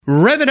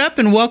Rev it up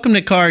and welcome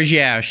to Cars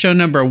Yeah, show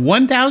number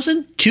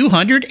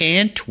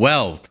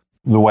 1212.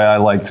 The way I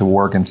like to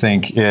work and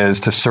think is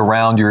to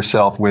surround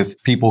yourself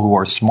with people who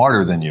are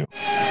smarter than you.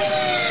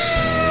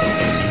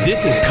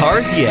 This is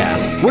Cars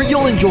Yeah, where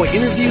you'll enjoy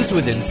interviews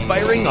with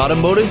inspiring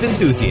automotive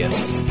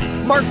enthusiasts.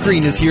 Mark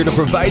Green is here to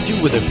provide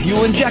you with a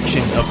fuel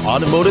injection of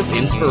automotive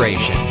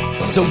inspiration.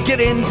 So get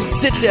in,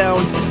 sit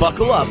down,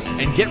 buckle up,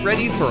 and get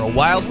ready for a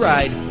wild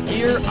ride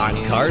here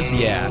on Cars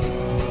Yeah.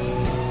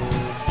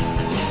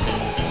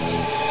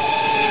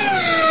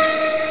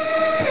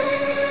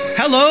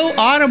 Hello,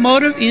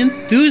 automotive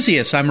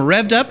enthusiasts. I'm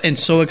revved up and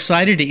so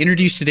excited to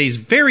introduce today's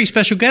very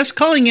special guest,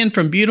 calling in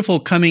from beautiful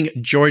Cumming,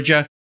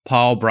 Georgia,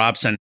 Paul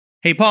Brobson.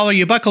 Hey, Paul, are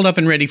you buckled up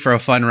and ready for a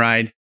fun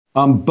ride?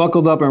 I'm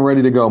buckled up and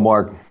ready to go,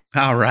 Mark.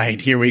 All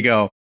right, here we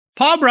go.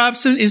 Paul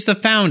Brobson is the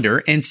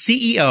founder and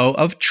CEO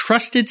of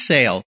Trusted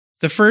Sale,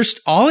 the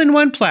first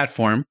all-in-one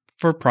platform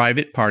for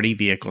private party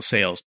vehicle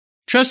sales.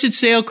 Trusted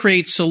Sale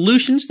creates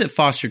solutions that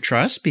foster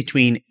trust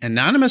between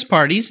anonymous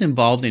parties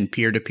involved in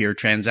peer-to-peer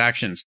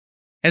transactions.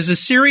 As a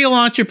serial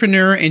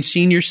entrepreneur and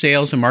senior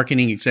sales and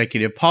marketing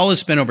executive, Paul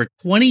has spent over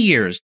 20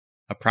 years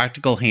of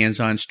practical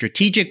hands-on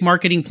strategic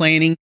marketing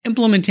planning,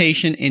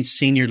 implementation, and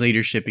senior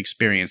leadership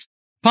experience.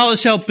 Paul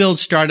has helped build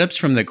startups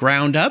from the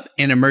ground up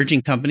and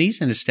emerging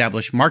companies and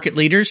establish market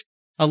leaders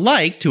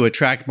alike to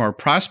attract more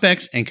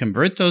prospects and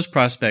convert those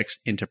prospects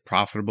into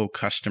profitable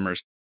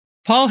customers.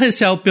 Paul has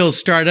helped build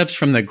startups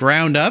from the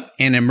ground up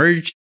and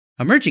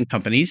emerging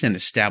companies and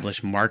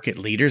establish market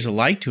leaders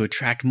alike to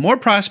attract more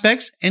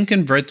prospects and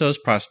convert those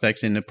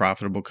prospects into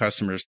profitable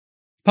customers.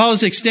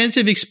 Paul's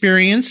extensive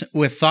experience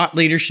with thought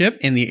leadership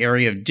in the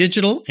area of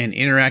digital and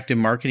interactive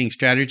marketing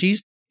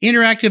strategies,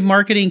 interactive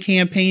marketing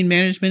campaign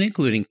management,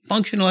 including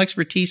functional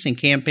expertise in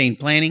campaign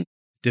planning,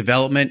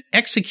 development,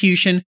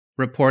 execution,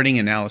 reporting,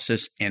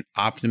 analysis, and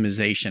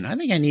optimization. I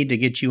think I need to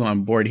get you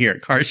on board here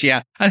at Cars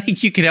Yeah. I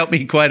think you could help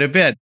me quite a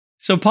bit.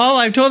 So, Paul,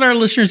 I've told our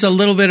listeners a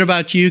little bit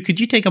about you. Could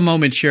you take a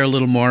moment, share a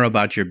little more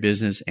about your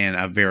business and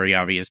a very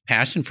obvious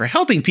passion for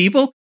helping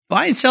people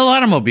buy and sell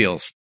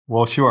automobiles?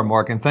 Well, sure,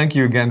 Mark. And thank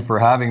you again for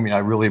having me. I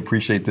really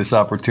appreciate this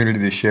opportunity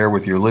to share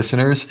with your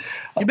listeners.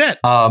 You bet.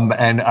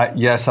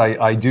 Yes,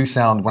 I do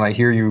sound, when I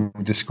hear you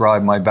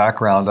describe my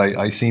background,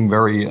 I seem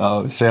very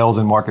sales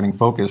and marketing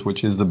focused,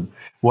 which is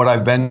what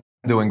I've been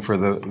doing for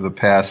the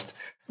past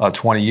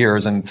 20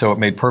 years. And so it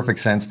made perfect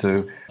sense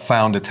to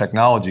found a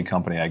technology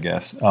company, I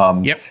guess.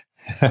 Yep.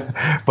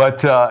 But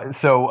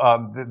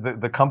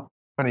the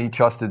company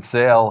Trusted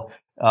Sale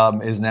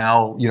is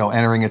now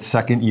entering its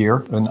second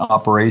year in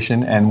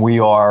operation, and we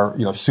are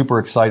super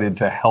excited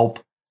to help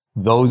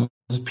those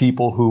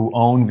people who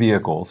own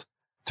vehicles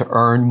to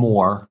earn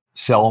more,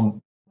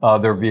 sell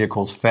their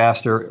vehicles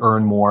faster,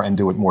 earn more, and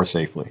do it more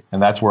safely. And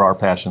that's where our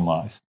passion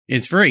lies.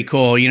 It's very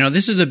cool.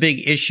 This is a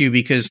big issue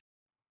because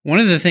one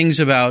of the things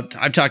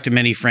I've talked to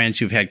many friends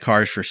who've had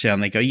cars for sale,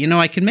 and they go,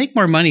 I can make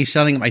more money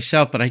selling it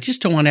myself, but I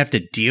just don't want to have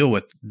to deal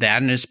with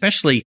that. And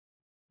especially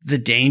the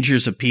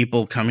dangers of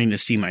people coming to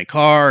see my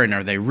car, and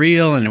are they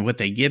real, and what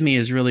they give me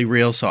is really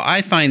real. So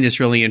I find this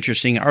really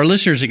interesting. Our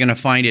listeners are going to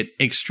find it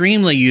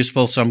extremely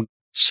useful. So I'm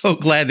so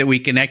glad that we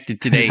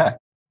connected today.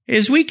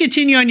 As we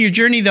continue on your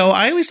journey, though,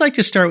 I always like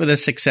to start with a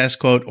success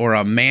quote or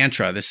a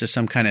mantra. This is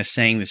some kind of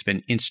saying that's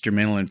been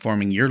instrumental in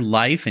forming your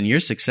life and your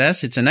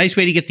success. It's a nice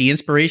way to get the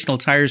inspirational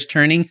tires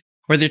turning,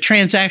 or the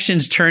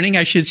transactions turning,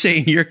 I should say,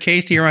 in your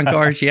case here on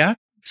Cars Yeah.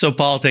 So,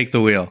 Paul, take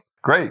the wheel.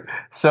 Great.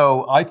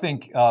 So I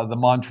think the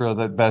mantra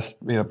that best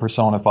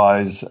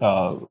personifies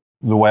the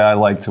way I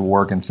like to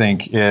work and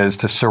think is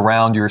to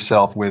surround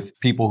yourself with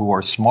people who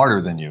are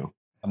smarter than you.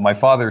 My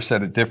father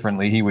said it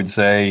differently. He would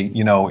say,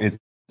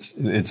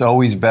 it's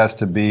always best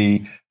to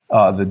be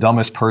the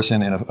dumbest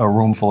person in a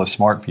room full of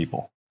smart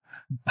people.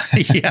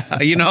 Yeah.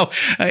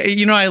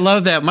 I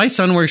love that. My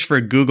son works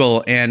for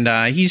Google, and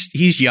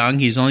he's young.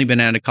 He's only been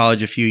out of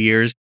college a few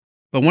years.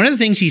 But one of the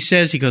things he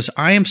says, he goes,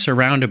 I am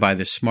surrounded by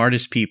the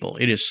smartest people.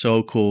 It is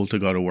so cool to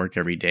go to work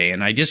every day.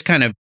 And I just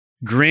kind of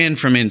grin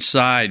from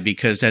inside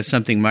because that's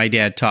something my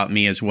dad taught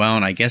me as well.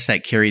 And I guess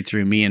that carried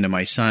through me into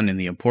my son and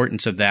the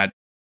importance of that.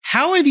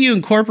 How have you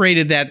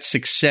incorporated that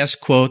success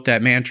quote,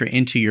 that mantra,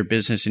 into your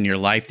business and your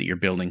life that you're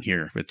building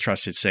here with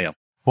Trusted Sale?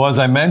 Well, as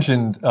I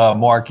mentioned,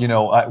 Mark,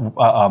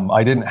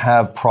 I didn't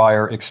have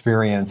prior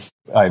experience.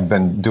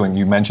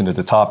 You mentioned at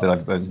the top that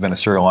I've been a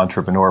serial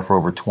entrepreneur for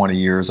over 20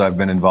 years. I've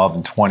been involved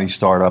in 20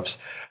 startups.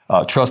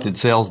 Trusted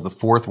Sales is the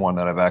fourth one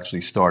that I've actually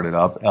started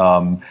up.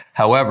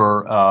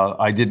 However,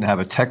 I didn't have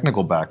a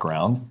technical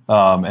background,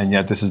 and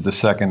yet this is the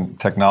second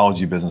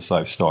technology business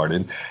I've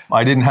started.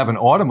 I didn't have an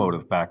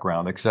automotive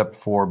background except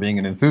for being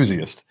an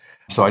enthusiast.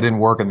 So I didn't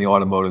work in the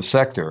automotive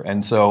sector.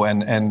 And so,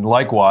 and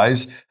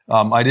likewise,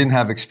 I didn't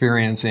have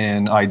experience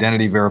in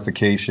identity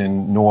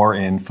verification nor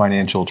in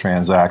financial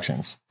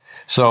transactions.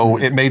 So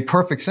it made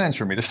perfect sense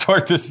for me to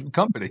start this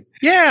company.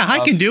 Yeah,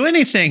 I can do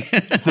anything.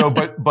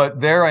 But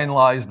therein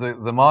lies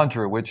the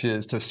mantra, which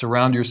is to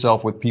surround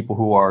yourself with people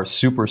who are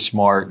super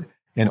smart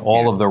in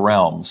all of the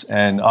realms.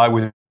 And I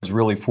was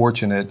really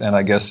fortunate, and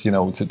I guess,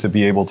 to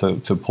be able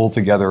to pull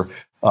together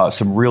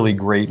some really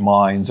great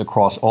minds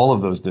across all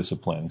of those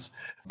disciplines,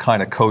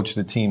 kind of coach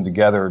the team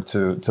together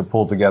to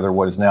pull together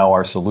what is now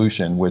our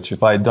solution, which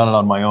if I had done it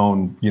on my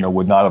own,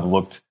 would not have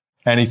looked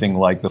anything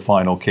like the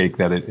final cake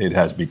that it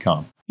has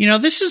become.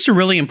 This is a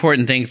really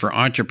important thing for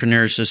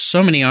entrepreneurs. As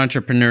so many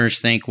entrepreneurs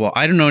think, well,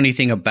 I don't know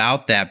anything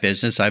about that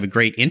business. I have a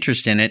great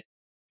interest in it,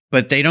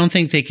 but they don't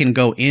think they can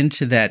go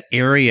into that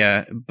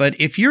area.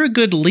 But if you're a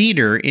good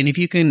leader and if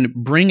you can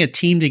bring a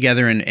team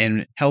together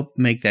and help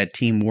make that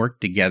team work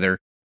together,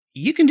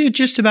 you can do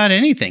just about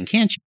anything,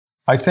 can't you?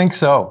 I think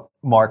so,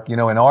 Mark. In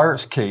our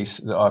case,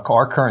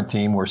 our current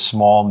team, we're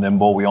small,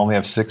 nimble. We only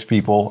have 6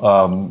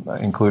 people,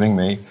 including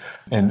me.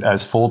 And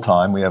as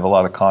full-time, we have a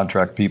lot of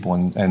contract people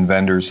and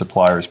vendors,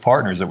 suppliers,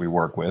 partners that we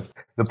work with.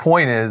 The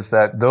point is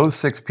that those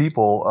 6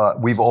 people,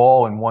 we've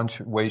all in one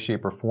way,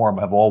 shape, or form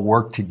have all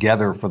worked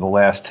together for the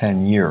last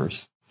 10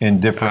 years in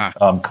different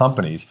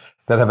companies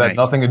that have had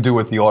nothing to do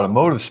with the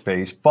automotive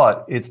space,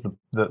 but it's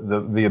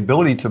the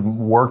ability to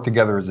work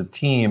together as a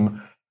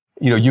team.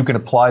 You can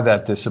apply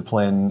that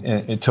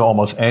discipline to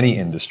almost any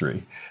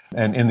industry.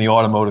 And in the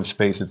automotive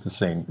space, it's the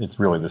same. It's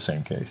really the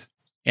same case.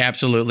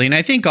 Absolutely. And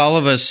I think all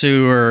of us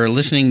who are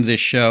listening to this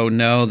show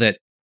know that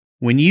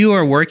when you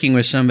are working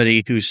with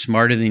somebody who's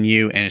smarter than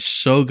you and is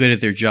so good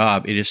at their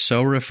job, it is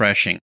so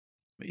refreshing.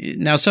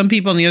 Now, some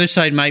people on the other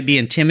side might be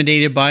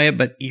intimidated by it,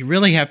 but you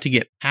really have to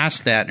get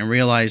past that and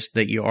realize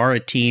that you are a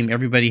team.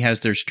 Everybody has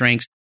their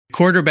strengths. The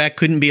quarterback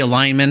couldn't be a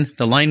lineman.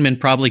 The lineman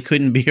probably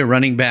couldn't be a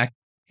running back.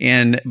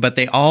 But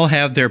they all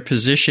have their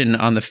position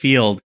on the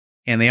field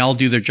and they all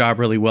do their job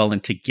really well.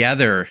 And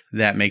together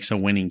that makes a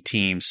winning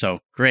team. So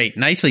great.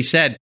 Nicely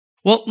said.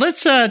 Well,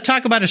 let's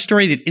talk about a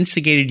story that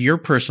instigated your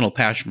personal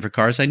passion for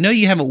cars. I know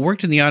you haven't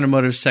worked in the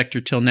automotive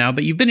sector till now,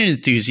 but you've been an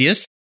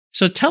enthusiast.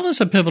 So tell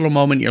us a pivotal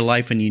moment in your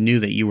life when you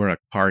knew that you were a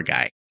car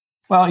guy.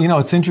 Well,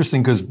 it's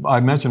interesting because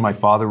I mentioned my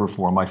father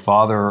before. My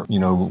father,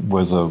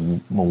 was a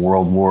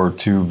World War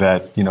II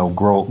vet,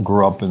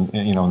 grew up in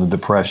the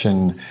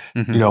Depression,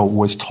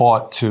 was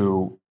taught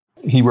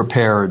he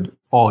repaired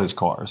all his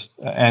cars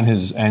and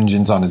his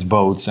engines on his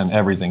boats and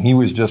everything. He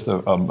was just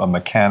a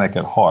mechanic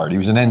at heart. He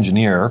was an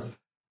engineer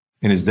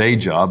in his day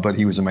job, but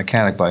he was a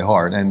mechanic by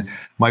heart. And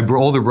my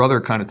older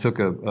brother kind of took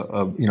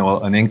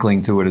an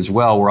inkling to it as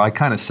well, where I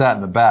kind of sat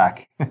in the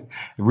back.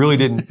 Really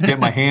didn't get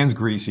my hands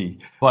greasy,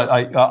 but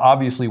I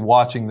obviously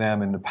watching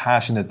them and the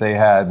passion that they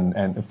had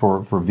and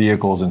for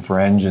vehicles and for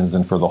engines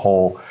and for the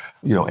whole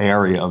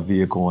area of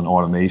vehicle and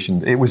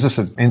automation. It was just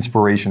an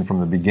inspiration from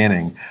the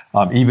beginning.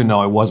 Even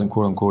though I wasn't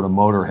quote unquote a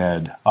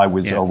motorhead, I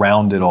was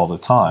around it all the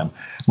time.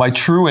 My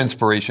true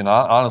inspiration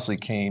honestly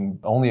came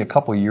only a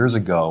couple of years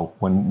ago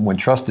when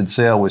Trusted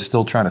Sale was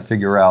still trying to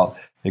figure out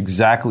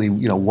exactly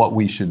what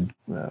we should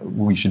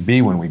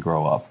be when we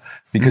grow up,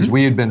 because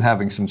we had been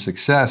having some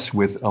success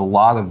with a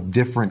lot of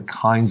different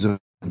kinds of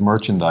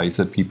merchandise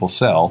that people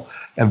sell,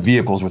 and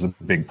vehicles was a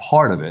big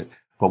part of it.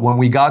 But when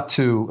we got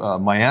to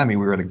Miami,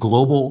 we were at a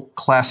global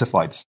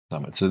classified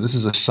summit. So this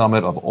is a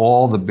summit of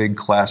all the big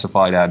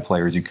classified ad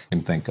players you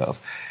can think of.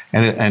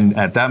 And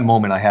at that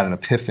moment, I had an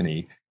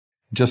epiphany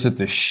just at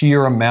the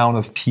sheer amount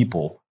of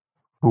people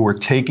who were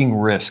taking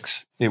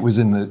risks. It was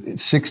in the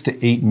 6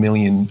 to 8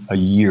 million a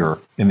year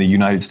in the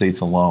United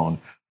States alone,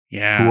 who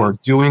are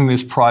doing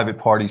this private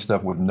party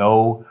stuff with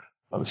no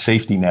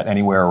safety net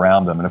anywhere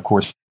around them. And of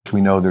course,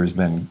 we know there's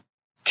been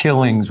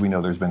killings. We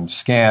know there's been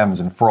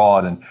scams and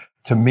fraud. And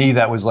to me,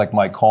 that was like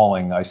my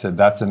calling. I said,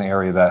 that's an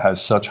area that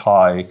has such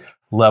high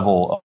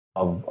level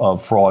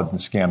of fraud and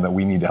scam that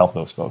we need to help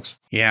those folks.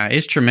 Yeah,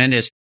 it's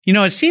tremendous.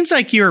 It seems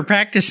like you were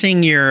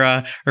practicing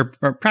or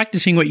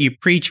practicing what you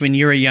preach when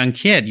you were a young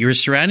kid. You were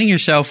surrounding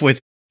yourself with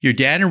your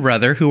dad and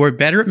brother who were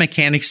better at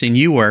mechanics than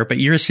you were, but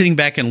you were sitting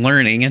back and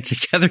learning, and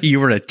together you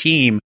were a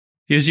team.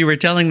 As you were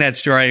telling that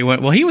story, I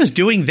went, well, he was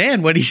doing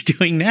then what he's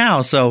doing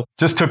now. So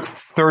just took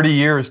 30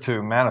 years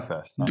to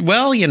manifest.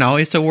 Well,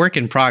 it's a work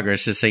in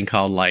progress, this thing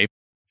called life.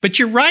 But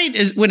you're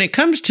right. When it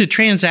comes to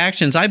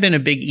transactions, I've been a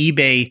big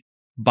eBay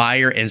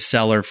buyer and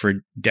seller for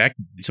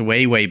decades,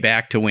 way, way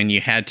back to when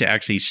you had to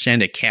actually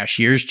send a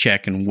cashier's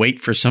check and wait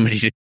for somebody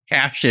to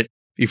cash it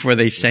before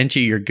they sent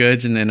you your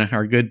goods. And then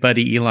our good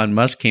buddy Elon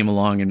Musk came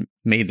along and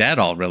made that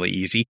all really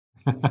easy.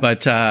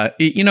 But,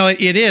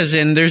 it is.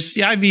 And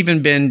I've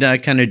even been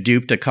kind of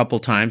duped a couple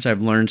times.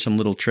 I've learned some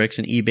little tricks,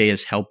 and eBay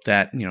has helped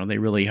that. They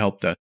really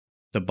help the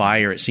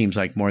buyer, it seems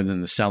like, more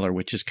than the seller,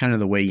 which is kind of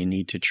the way you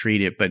need to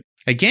treat it. But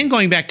again,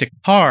 going back to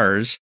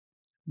cars,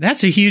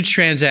 that's a huge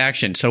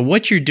transaction. So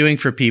what you're doing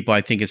for people,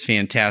 I think, is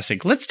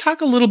fantastic. Let's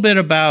talk a little bit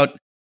about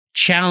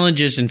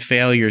challenges and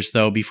failures,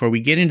 though, before we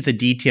get into the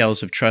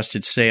details of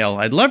Trusted Sale.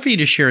 I'd love for you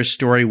to share a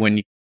story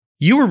when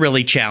you were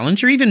really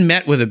challenged or even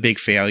met with a big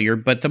failure.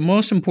 But the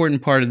most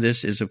important part of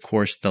this is, of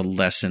course, the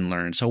lesson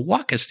learned. So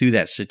walk us through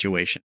that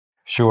situation.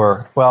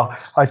 Sure. Well,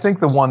 I think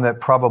the one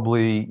that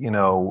probably,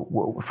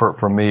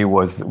 for me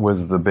was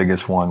the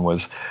biggest one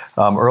was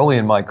early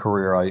in my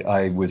career,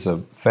 I was a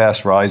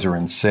fast riser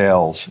in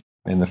sales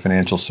in the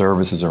financial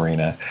services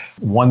arena.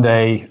 One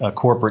day, a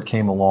corporate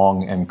came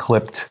along and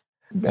clipped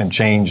and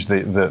change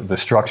the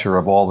structure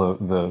of all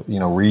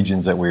the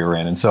regions that we were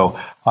in. And so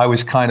I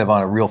was kind of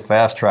on a real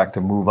fast track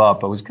to move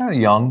up. I was kind of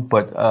young,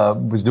 but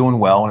was doing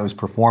well, and it was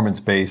performance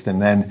based.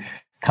 And then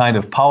kind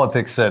of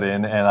politics set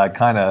in, and I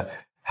kind of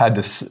had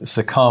to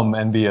succumb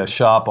and be a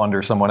shop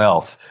under someone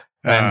else.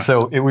 And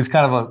so it was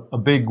kind of a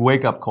big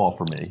wake up call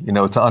for me,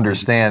 to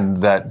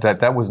understand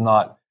that was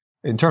not,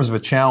 in terms of a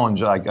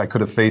challenge, I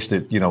could have faced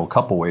it, a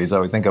couple ways. I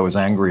would think I was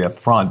angry up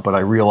front, but I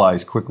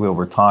realized quickly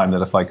over time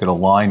that if I could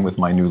align with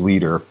my new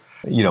leader,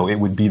 it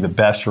would be the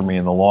best for me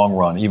in the long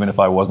run. Even if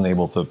I wasn't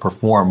able to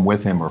perform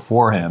with him or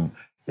for him,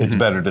 it's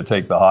better to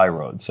take the high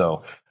road.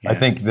 So I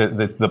think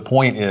that the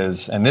point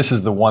is, and this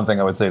is the one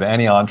thing I would say to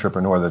any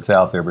entrepreneur that's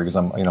out there, because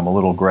I'm a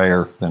little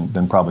grayer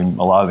than probably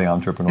a lot of the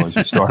entrepreneurs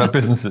who start up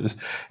businesses,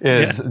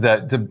 is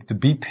that to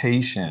be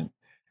patient.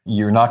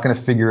 You're not going to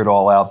figure it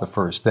all out the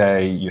first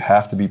day. You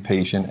have to be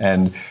patient.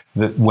 And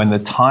when the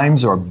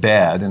times are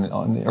bad,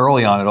 and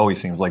early on it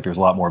always seems like there's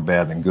a lot more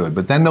bad than good,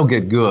 but then they'll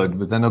get good,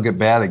 but then they'll get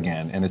bad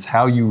again. And it's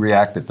how you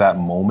react at that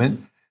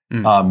moment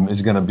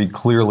is going to be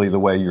clearly the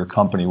way your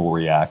company will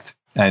react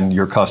and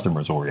your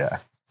customers will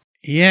react.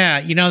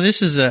 Yeah,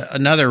 this is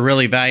another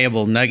really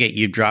valuable nugget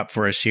you dropped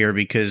for us here,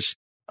 because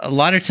a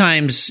lot of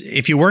times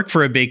if you work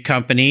for a big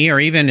company or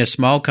even a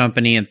small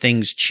company and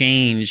things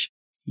change,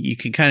 you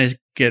can kind of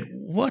get,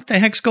 what the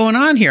heck's going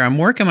on here? I'm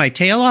working my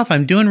tail off.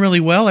 I'm doing really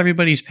well.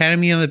 Everybody's patting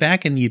me on the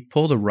back, and you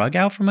pull the rug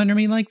out from under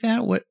me like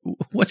that?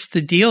 What's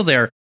the deal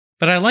there?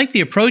 But I like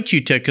the approach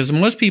you took, because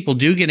most people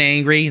do get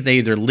angry. They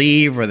either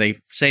leave or they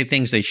say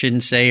things they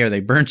shouldn't say, or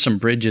they burn some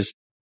bridges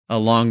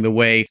along the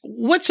way.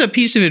 What's a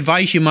piece of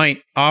advice you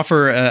might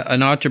offer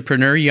an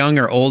entrepreneur, young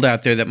or old,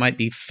 out there that might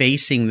be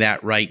facing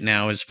that right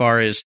now, as far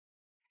as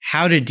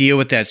how to deal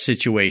with that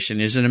situation?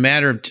 Is it a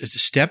matter of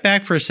step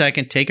back for a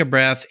second, take a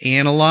breath,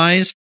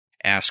 analyze,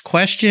 ask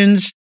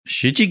questions?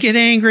 Should you get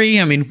angry?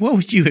 I mean, what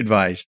would you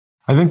advise?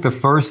 I think the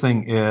first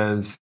thing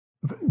is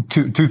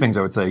two things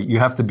I would say. You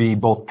have to be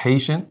both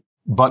patient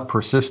but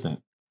persistent.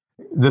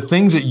 The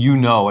things that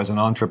as an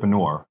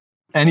entrepreneur,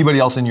 anybody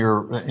else in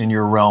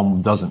your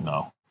realm doesn't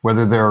know.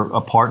 Whether they're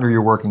a partner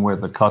you're working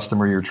with, a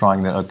customer you're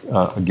trying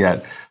to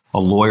get, a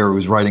lawyer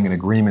who's writing an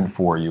agreement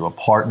for you, a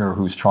partner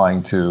who's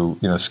trying to,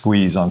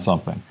 squeeze on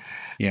something.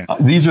 Yeah.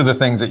 These are the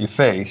things that you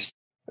face.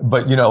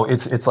 But,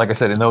 it's like I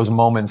said, in those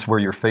moments where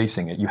you're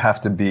facing it, you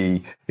have to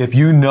be, if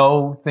you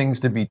know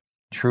things to be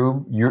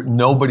true,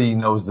 nobody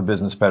knows the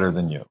business better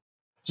than you.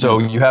 So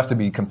you have to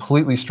be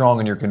completely strong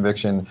in your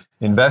conviction.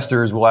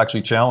 Investors will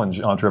actually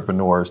challenge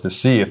entrepreneurs to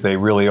see if they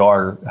really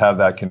have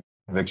that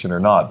conviction or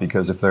not,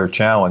 because if they're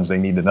challenged, they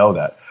need to know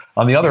that.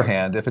 On the other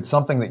hand, if it's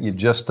something that you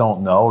just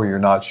don't know or you're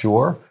not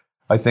sure,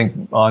 I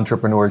think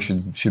entrepreneurs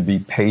should be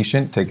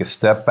patient, take a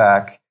step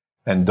back,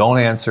 and don't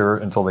answer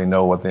until they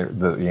know what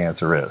the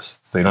answer is.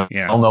 If they don't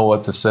know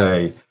what to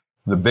say,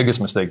 the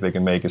biggest mistake they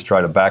can make is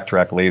try to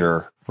backtrack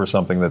later for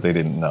something that they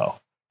didn't know.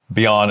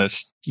 Be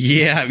honest.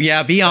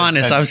 Yeah, be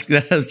honest. And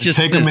I was just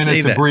take a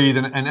minute to breathe,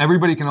 and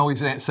everybody can always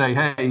say,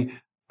 hey,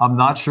 I'm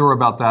not sure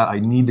about that. I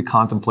need to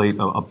contemplate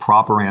a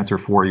proper answer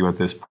for you at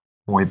this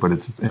point, but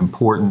it's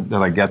important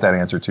that I get that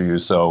answer to you.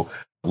 So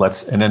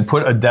and then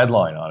put a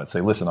deadline on it.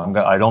 Say, listen,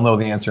 I don't know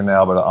the answer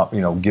now, but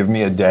give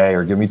me a day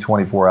or give me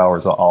 24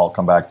 hours. I'll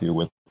come back to you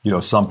with,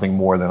 something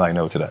more than I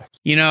know today.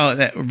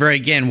 That very,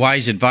 again,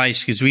 wise advice,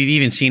 because we've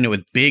even seen it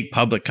with big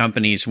public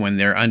companies when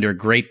they're under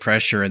great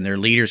pressure and their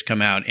leaders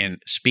come out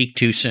and speak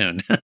too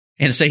soon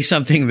and say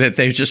something that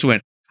they just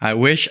went, I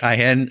wish I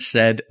hadn't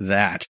said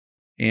that.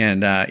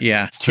 And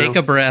take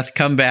a breath,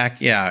 come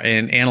back,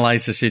 and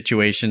analyze the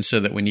situation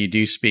so that when you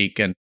do speak,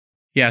 and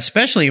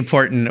especially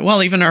important.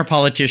 Well, even our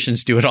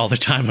politicians do it all the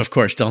time, of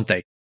course, don't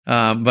they?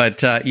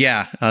 Sometimes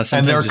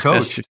and they're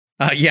coached.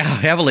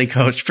 Heavily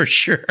coached for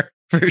sure.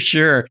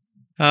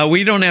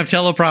 We don't have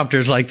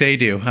teleprompters like they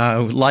do.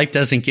 Life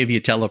doesn't give you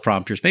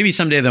teleprompters. Maybe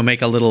someday they'll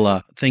make a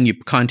little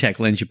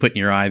contact lens you put in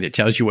your eye that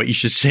tells you what you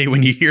should say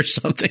when you hear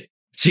something,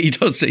 so you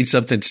don't say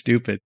something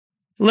stupid.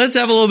 Let's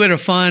have a little bit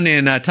of fun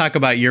and talk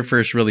about your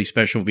first really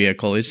special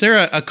vehicle. Is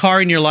there a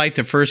car in your life,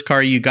 the first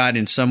car you got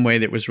in some way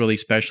that was really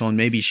special, and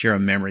maybe share a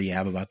memory you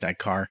have about that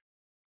car?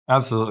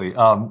 Absolutely.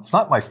 It's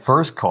not my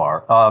first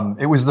car.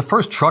 It was the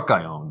first truck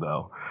I owned,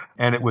 though,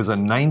 and it was a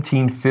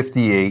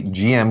 1958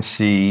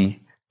 GMC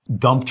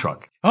dump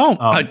truck. Oh,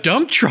 a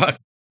dump truck.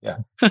 Yeah.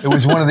 It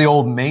was one of the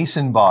old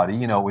Mason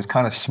body, it was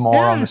kind of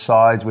smaller on the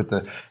sides and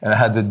it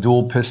had the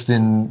dual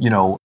piston,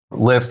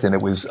 lift. And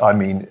it was, I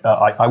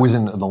was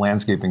in the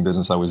landscaping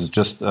business. I was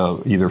just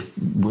either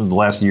the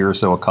last year or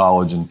so of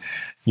college, and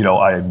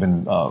I had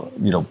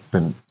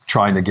been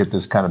trying to get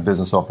this kind of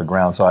business off the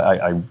ground. So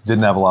I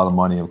didn't have a lot of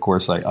money. Of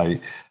course,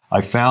 I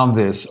found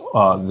this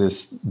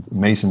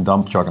Mason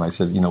dump truck, and I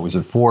said, it was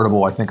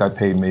affordable. I think I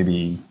paid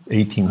maybe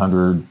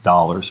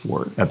 $1,800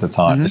 for it at the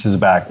time. Mm-hmm. This is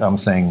back, I'm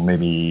saying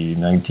maybe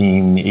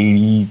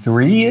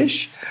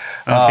 1983-ish.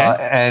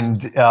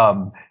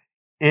 Okay.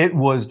 It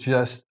was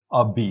just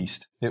a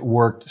beast. It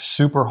worked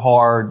super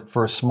hard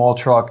for a small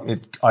truck.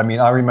 I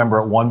remember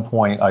at one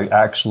point I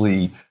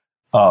actually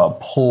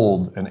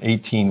pulled an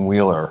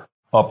 18-wheeler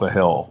up a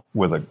hill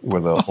with a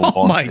Oh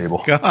launch my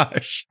table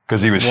gosh.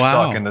 because he was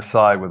Wow. stuck in the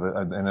side with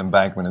an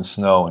embankment in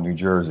snow in New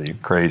Jersey.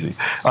 Crazy.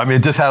 I mean,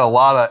 it just had a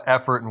lot of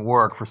effort and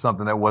work for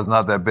something that was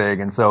not that big.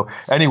 And so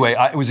anyway,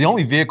 it was the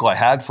only vehicle I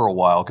had for a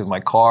while because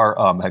my car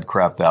had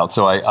crapped out.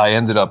 So I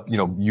ended up,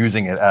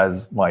 using it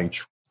as my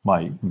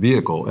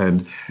vehicle.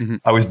 And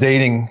I was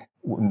dating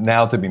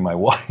now to be my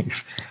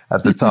wife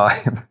at the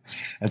time.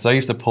 And so I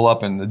used to pull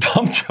up in the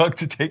dump truck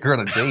to take her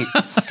on a date.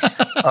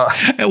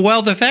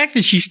 Well, the fact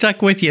that she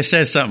stuck with you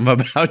says something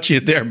about you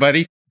there,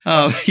 buddy.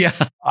 Yeah.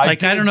 I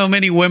don't know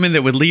many women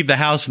that would leave the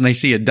house when they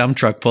see a dump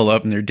truck pull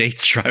up and their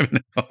date's driving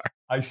the car.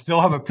 I still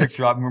have a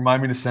picture.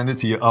 Remind me to send it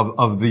to you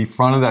of the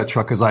front of that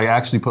truck because I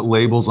actually put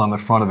labels on the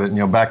front of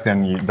it. Back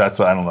then, that's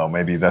what, I don't know,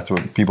 maybe that's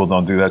what people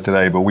don't do that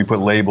today, but we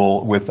put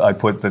I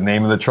put the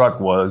name of the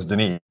truck was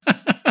Denise.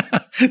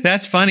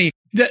 That's funny.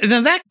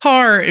 Now that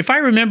car, if I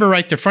remember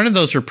right, the front of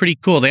those were pretty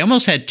cool. They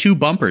almost had two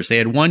bumpers. They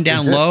had one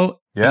down low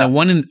and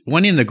then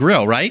one in the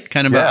grill, right?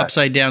 Kind of an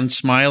upside down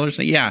smile or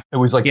something. Yeah. It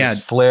was like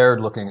this flared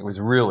looking. It was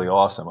really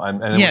awesome.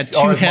 And it was,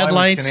 two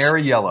headlights.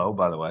 Canary yellow,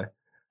 by the way.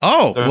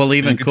 Oh, so well,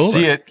 even cooler.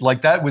 See it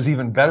like that was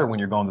even better when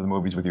you're going to the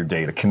movies with your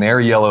date. A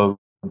canary yellow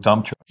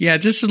dump truck. Yeah,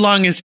 just as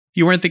long as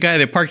you weren't the guy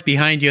that parked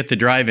behind you at the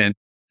drive-in.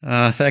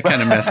 That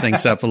kind of messed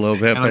things up a little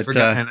bit.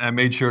 And I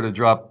made sure to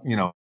drop,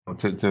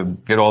 to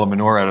get all the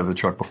manure out of the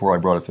truck before I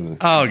brought it to the.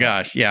 Oh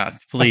gosh, yeah.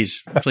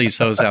 Please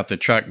hose out the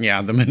truck.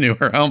 Yeah, the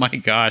manure. Oh my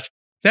gosh,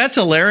 that's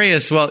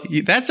hilarious. Well,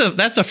 that's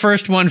a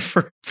first one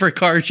for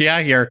cars.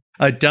 Yeah, here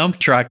a dump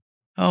truck.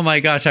 Oh my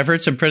gosh, I've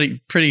heard some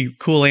pretty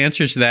cool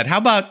answers to that. How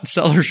about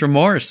seller's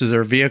remorse? Is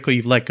there a vehicle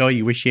you've let go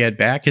you wish you had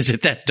back? Is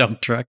it that dump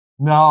truck?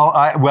 No,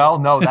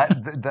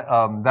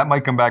 that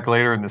might come back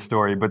later in the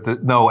story. But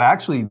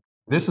actually.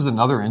 This is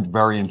another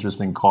very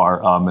interesting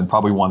car, and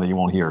probably one that you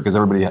won't hear because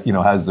everybody,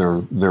 has their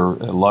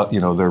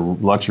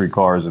luxury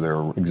cars or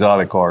their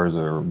exotic cars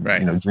or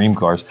dream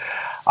cars.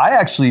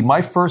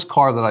 My first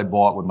car that I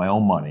bought with my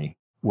own money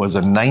was a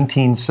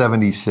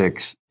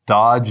 1976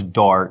 Dodge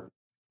Dart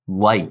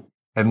Lite,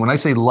 and when I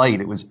say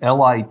light, it was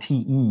Lite.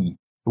 It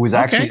was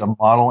actually a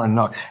model,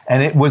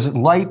 and it was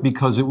light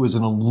because it was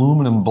an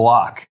aluminum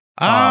block.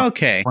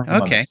 Okay.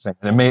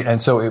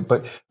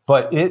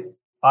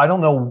 I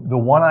don't know. The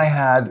one I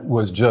had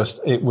was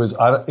it was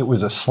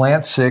a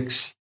slant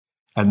six,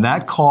 and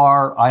that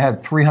car I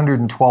had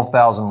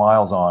 312,000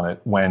 miles on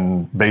it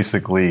when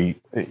basically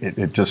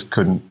it just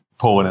couldn't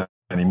pull it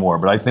anymore.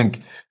 But I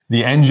think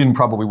the engine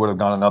probably would have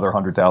gone another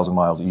 100,000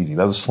 miles easy.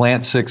 Those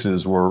slant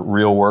sixes were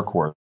real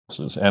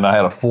workhorses, and I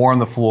had a 4 on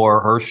the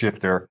floor Hurst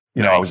shifter.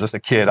 Nice. I was just a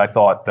kid. I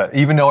thought that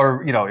even though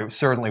it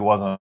certainly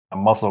wasn't a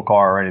muscle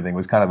car or anything, it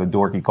was kind of a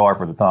dorky car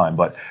for the time,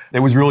 but it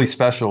was really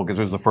special because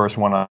it was the first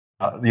one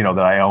that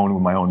I owned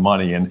with my own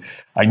money, and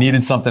I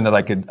needed something that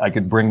I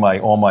could bring I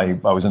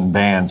was in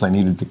bands. I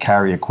needed to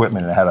carry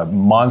equipment. It had a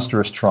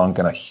monstrous trunk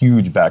and a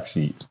huge back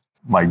seat.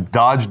 My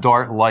Dodge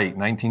Dart Lite,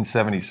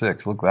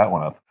 1976. Look that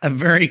one up.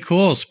 Very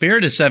cool.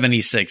 Spirit of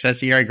 76. That's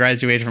the year I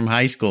graduated from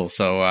high school.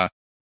 So, I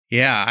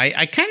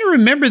kind of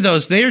remember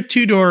those. They are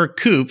 2-door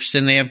coupes,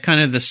 and they have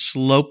kind of the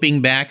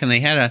sloping back, and they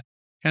had a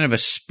kind of a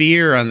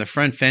spear on the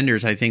front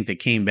fenders, I think, that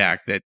came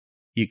back that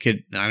you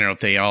could, I don't know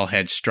if they all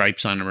had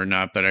stripes on them or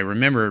not, but I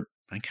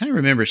kind of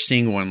remember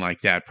seeing one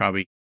like that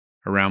probably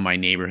around my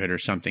neighborhood or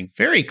something.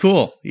 Very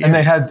cool. Yeah.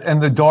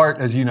 And the Dart,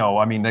 as you know,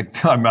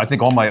 I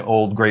think all my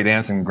old great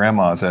aunts and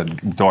grandmas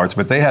had Darts,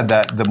 but they had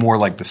the more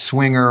like the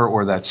swinger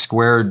or that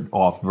squared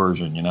off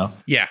version,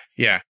 Yeah.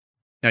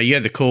 Now you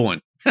had the cool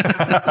one.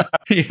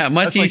 Yeah,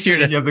 much easier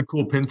you have the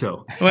cool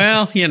Pinto.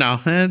 Well,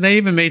 they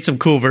even made some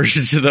cool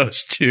versions of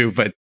those too,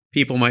 but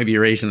people might be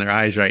raising their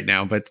eyes right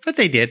now, but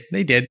they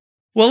did.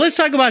 Well, let's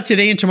talk about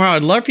today and tomorrow.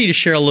 I'd love for you to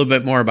share a little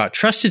bit more about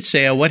Trusted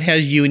Sale. What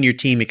has you and your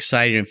team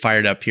excited and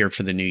fired up here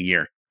for the new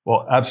year?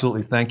 Well,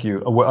 absolutely. Thank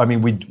you.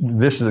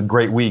 This is a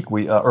great week.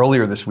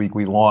 Earlier this week,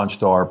 we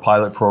launched our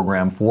pilot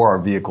program for our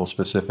vehicle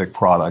specific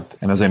product.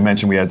 And as I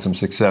mentioned, we had some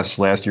success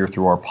last year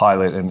through our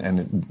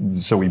pilot.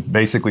 So we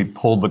basically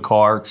pulled the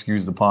car,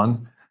 excuse the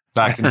pun,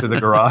 back into the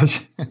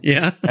garage.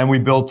 Yeah. And we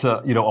built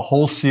a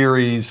whole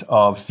series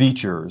of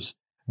features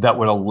that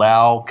would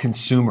allow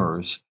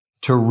consumers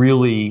to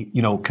really,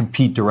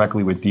 compete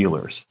directly with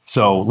dealers.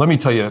 So let me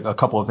tell you a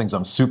couple of things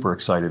I'm super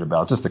excited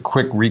about. Just a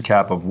quick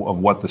recap of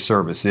what the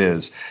service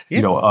is.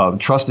 Yeah.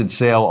 Trusted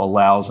Sale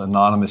allows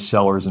anonymous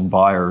sellers and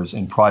buyers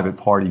in private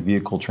party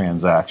vehicle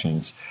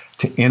transactions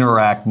to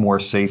interact more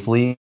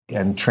safely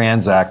and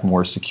transact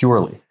more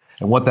securely.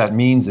 And what that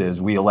means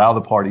is we allow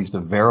the parties to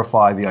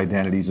verify the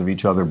identities of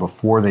each other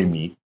before they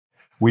meet.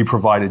 We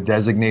provide a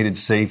designated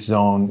safe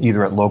zone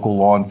either at local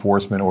law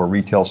enforcement or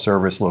retail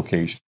service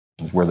locations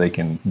where they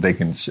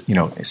can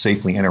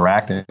safely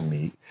interact and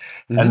meet.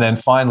 Mm-hmm. And then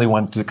finally,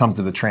 when it comes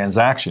to the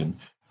transaction,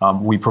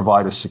 we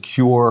provide a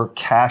secure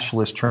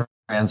cashless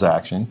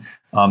transaction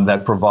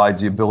that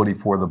provides the ability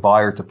for the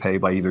buyer to pay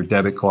by either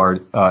debit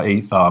card,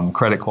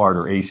 credit card,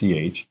 or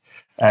ACH,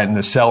 and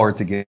the seller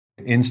to get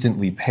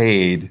instantly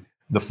paid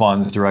the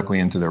funds directly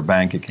into their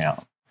bank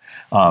account.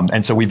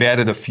 And so we've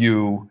added a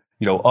few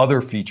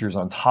other features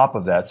on top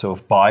of that. So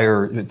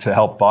to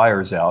help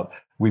buyers out,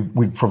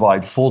 we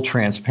provide full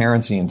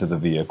transparency into the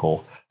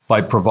vehicle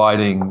by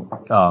providing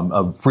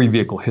a free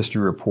vehicle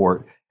history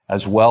report,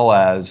 as well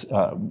as,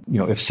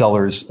 if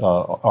sellers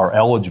are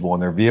eligible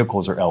and their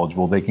vehicles are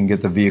eligible, they can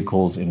get the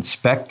vehicles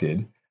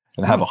inspected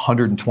and have a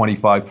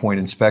 125-point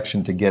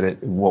inspection to get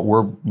it. What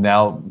we're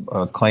now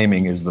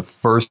claiming is the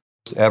first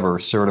ever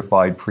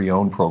certified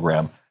pre-owned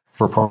program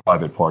for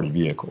private party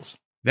vehicles.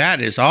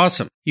 That is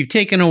awesome. You've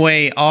taken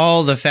away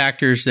all the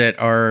factors that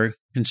are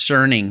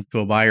concerning to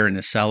a buyer and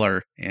a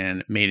seller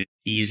and made it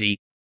easy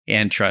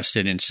and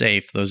trusted and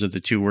safe. Those are the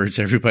two words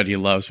everybody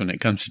loves when it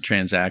comes to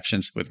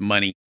transactions with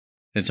money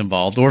that's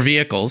involved, or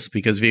vehicles,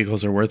 because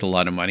vehicles are worth a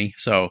lot of money.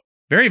 So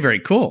very, very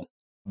cool.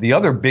 The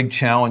other big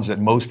challenge that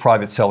most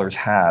private sellers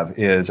have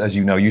is, as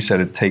you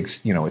said, it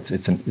takes,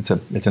 it's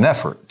an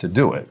effort to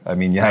do it. I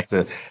mean, you have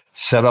to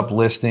set up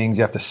listings,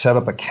 you have to set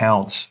up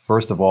accounts,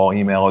 first of all,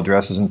 email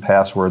addresses and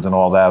passwords and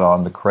all that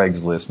on the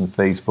Craigslist and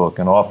Facebook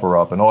and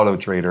OfferUp and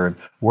AutoTrader and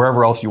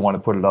wherever else you want to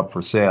put it up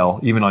for sale,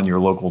 even on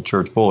your local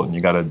church bulletin, you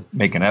got to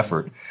make an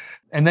effort.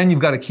 And then you've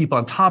got to keep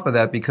on top of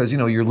that because,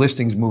 your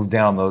listings move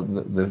down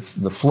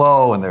the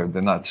flow and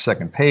they're not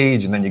second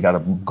page, and then you got to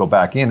go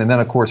back in. And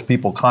then, of course,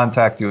 people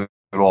contact you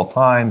at all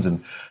times,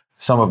 and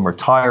some of them are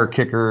tire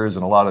kickers,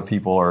 and a lot of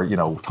people are,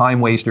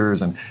 time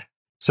wasters. And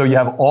so you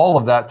have all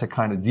of that to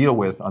kind of deal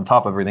with on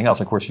top of everything else.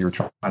 Of course, you're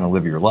trying to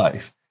live your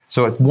life.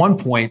 So at one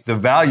point, the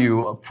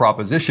value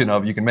proposition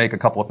of you can make a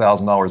couple of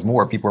 $1,000s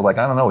more, people are like,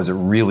 I don't know, is it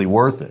really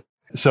worth it?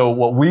 So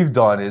what we've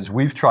done is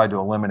we've tried to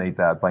eliminate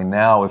that. By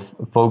now, if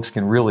folks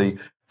can really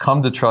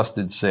come to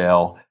Trusted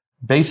Sale,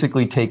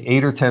 basically take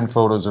 8 or 10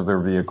 photos of their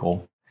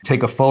vehicle,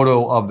 take a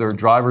photo of their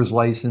driver's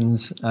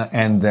license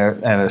and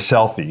a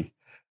selfie,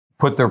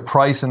 put their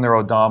price and their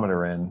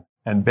odometer in,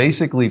 and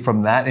basically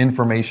from that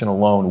information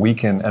alone,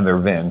 and their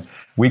VIN,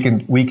 we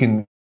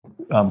can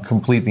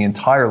complete the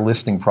entire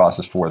listing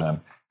process for them,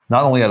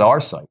 not only at our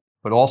site,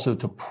 but also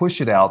to push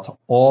it out to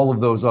all of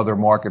those other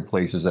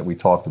marketplaces that we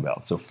talked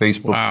about. So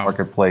Facebook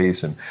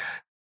Marketplace and,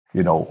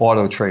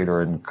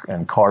 AutoTrader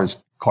and Car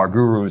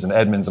Gurus and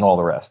Edmunds and all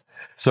the rest.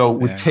 So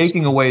we're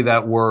taking away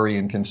that worry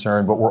and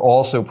concern, but we're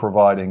also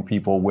providing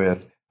people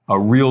with a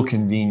real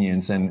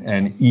convenience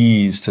and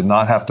ease to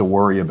not have to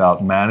worry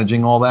about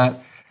managing all that.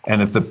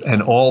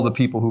 And all the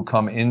people who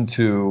come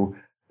into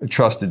a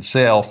Trusted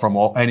Sale from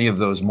any of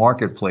those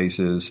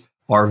marketplaces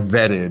are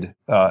vetted.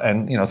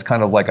 And it's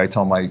kind of like I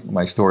tell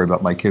my story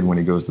about my kid when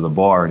he goes to the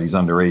bar and he's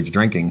underage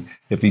drinking.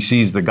 If he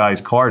sees the guys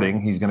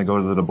carding, he's going to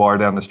go to the bar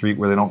down the street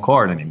where they don't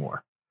card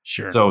anymore.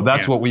 Sure. So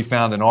that's what we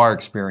found in our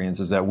experience,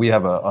 is that we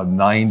have a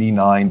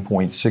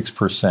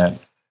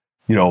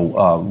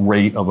 99.6%,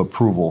 rate of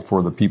approval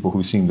for the people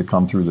who seem to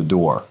come through the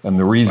door. And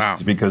the reason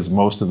is because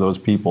most of those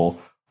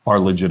people are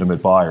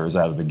legitimate buyers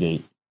out of the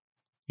gate.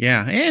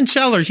 Yeah. And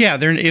sellers. Yeah.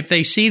 If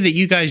they see that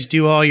you guys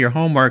do all your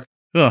homework,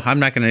 I'm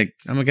not going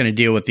to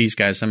deal with these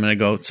guys. I'm going to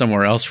go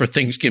somewhere else where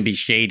things can be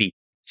shady.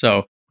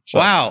 So,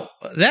 wow,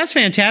 that's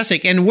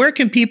fantastic. And where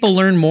can people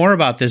learn more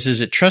about this? Is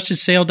it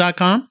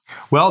trustedsale.com?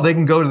 Well, they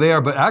can go to there,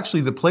 but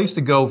actually the place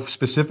to go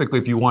specifically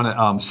if you want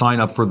to sign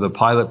up for the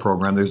pilot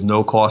program, there's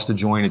no cost to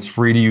join. It's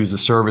free to use the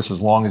service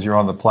as long as you're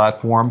on the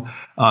platform,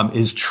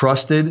 is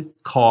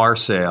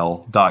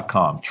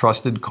trustedcarsale.com,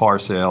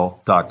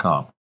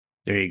 trustedcarsale.com.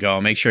 There you go.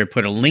 I'll make sure I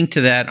put a link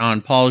to that on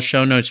Paul's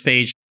show notes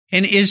page.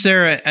 And is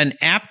there an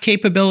app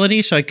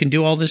capability so I can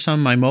do all this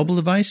on my mobile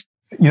device?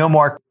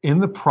 Mark, in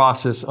the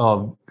process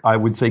of, I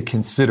would say,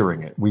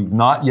 considering it, we've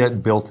not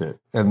yet built it.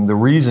 And the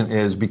reason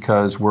is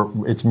because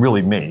it's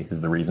really me is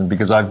the reason,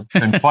 because I've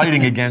been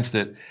fighting against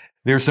it.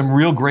 There's some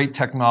real great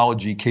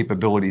technology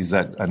capabilities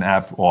that an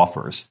app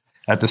offers.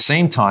 At the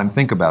same time,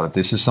 think about it.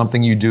 This is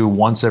something you do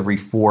once every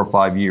 4 or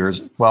 5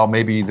 years. Well,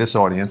 maybe this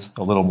audience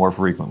a little more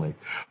frequently.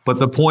 But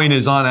the point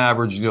is, on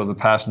average, the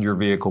passenger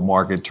vehicle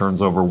market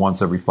turns over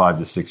once every 5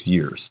 to 6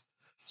 years.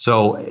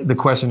 So the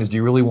question is, do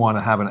you really want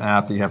to have an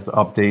app that you have to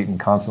update and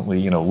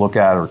constantly, look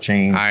at or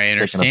change? I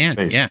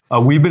understand. Yeah.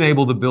 We've been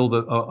able to build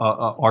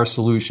our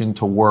solution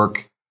to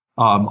work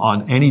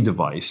on any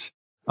device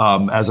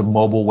as a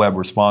mobile web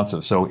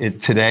responsive. So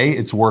today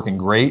it's working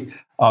great.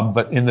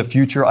 But in the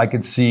future, I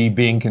could see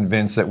being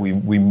convinced that we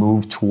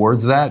move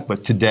towards that.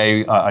 But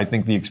today, I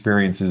think the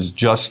experience is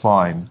just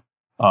fine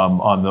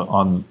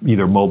on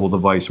either mobile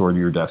device or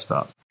your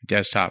desktop.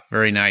 Desktop.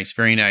 Very nice.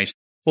 Very nice.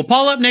 Well,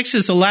 Paul, up next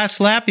is the last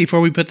lap before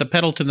we put the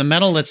pedal to the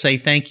metal. Let's say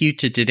thank you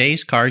to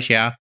today's Cars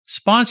Yeah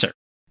sponsor.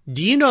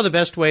 Do you know the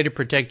best way to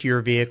protect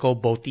your vehicle,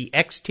 both the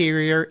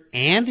exterior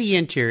and the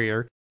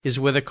interior, is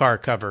with a car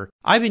cover?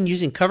 I've been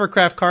using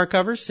Covercraft car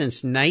covers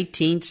since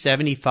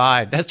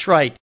 1975. That's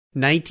right.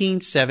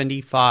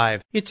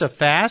 1975. It's a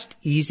fast,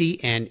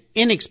 easy, and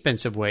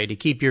inexpensive way to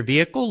keep your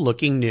vehicle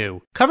looking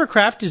new.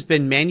 Covercraft has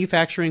been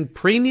manufacturing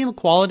premium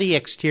quality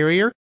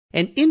exterior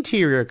and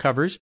interior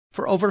covers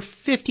for over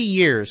 50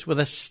 years with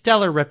a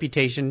stellar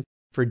reputation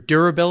for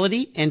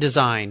durability and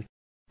design.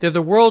 They're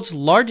the world's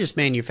largest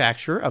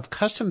manufacturer of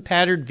custom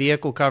patterned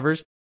vehicle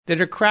covers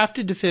that are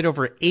crafted to fit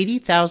over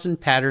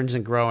 80,000 patterns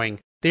and growing.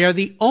 They are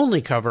the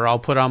only cover I'll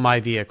put on my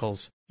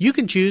vehicles. You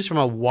can choose from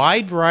a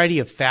wide variety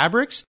of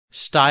fabrics,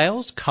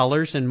 styles,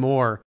 colors, and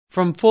more.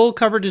 From full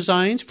cover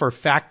designs for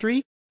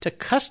factory to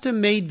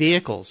custom-made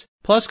vehicles,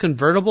 plus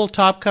convertible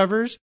top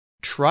covers,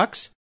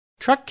 trucks,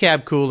 truck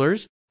cab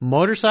coolers,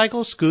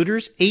 motorcycles,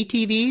 scooters,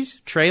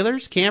 ATVs,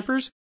 trailers,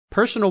 campers,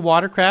 personal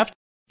watercraft,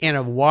 and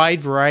a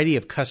wide variety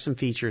of custom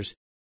features.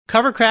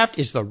 Covercraft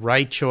is the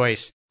right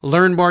choice.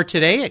 Learn more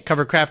today at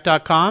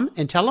covercraft.com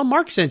and tell them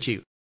Mark sent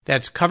you.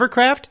 That's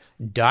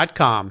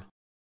covercraft.com.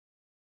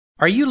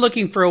 Are you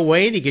looking for a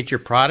way to get your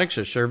products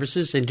or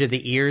services into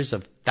the ears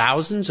of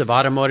thousands of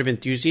automotive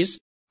enthusiasts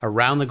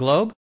around the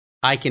globe?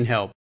 I can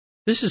help.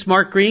 This is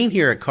Mark Green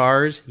here at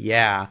Cars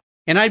Yeah,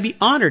 and I'd be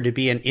honored to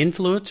be an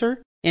influencer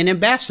and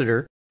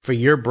ambassador for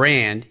your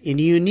brand in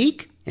a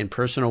unique and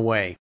personal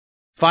way.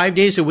 5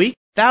 days a week,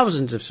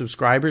 thousands of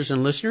subscribers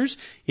and listeners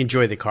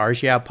enjoy the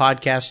Cars Yeah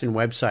podcast and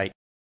website.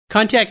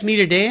 Contact me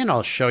today and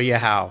I'll show you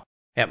how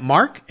at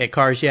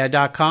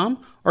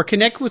mark@carsyeah.com or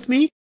connect with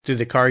me through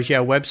the Cars Yeah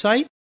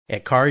website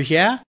at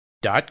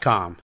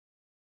carsyeah.com.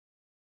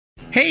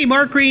 Hey,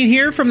 Mark Green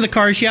here from the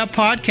Cars Yeah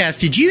podcast.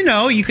 Did you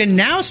know you can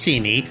now see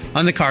me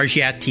on the Cars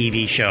Yeah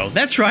TV show?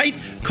 That's right,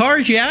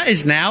 Cars Yeah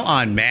is now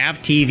on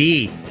MAV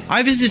TV.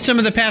 I visit some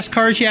of the past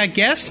Cars Yeah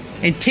guests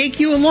and take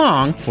you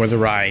along for the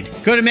ride.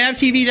 Go to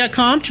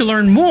mavtv.com to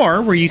learn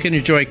more where you can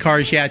enjoy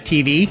Cars Yeah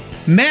TV.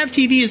 MAV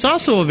TV is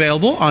also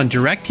available on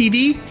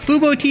DirecTV,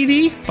 Fubo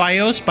TV,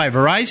 Fios by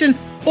Verizon,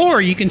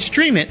 or you can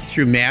stream it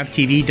through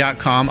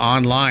mavtv.com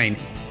online.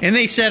 And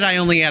they said I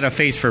only had a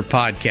face for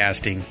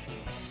podcasting.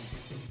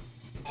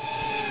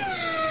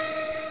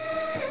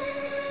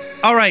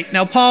 All right.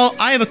 Now, Paul,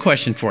 I have a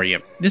question for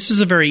you. This is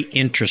a very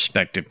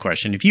introspective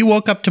question. If you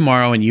woke up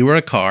tomorrow and you were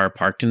a car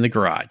parked in the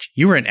garage,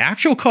 you were an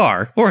actual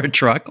car or a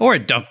truck or a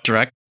dump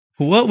truck,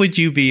 what would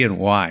you be and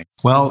why?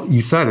 Well,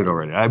 you said it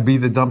already. I'd be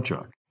the dump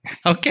truck.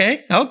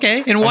 Okay.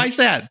 And why is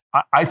that?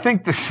 I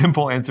think the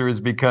simple answer is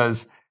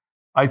because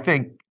I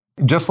think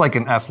just like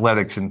in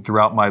athletics and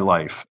throughout my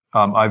life,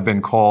 I've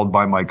been called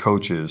by my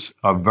coaches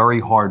a very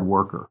hard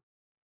worker.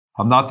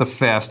 I'm not the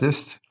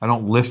fastest. I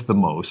don't lift the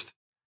most,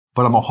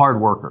 but I'm a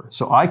hard worker.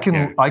 So I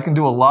can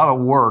do a lot of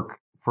work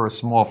for a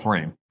small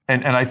frame.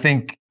 And I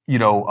think,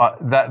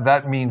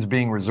 that means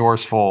being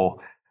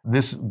resourceful.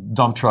 This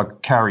dump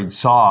truck carried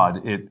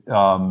sod. It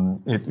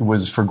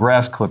was for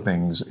grass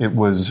clippings. It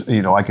was,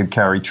 I could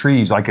carry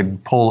trees. I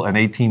could pull an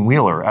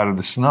 18-wheeler out of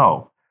the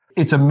snow.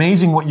 It's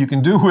amazing what you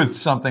can do with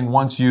something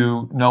once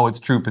you know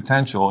its true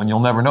potential, and you'll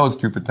never know its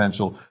true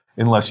potential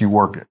unless you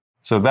work it.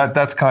 So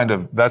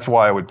that's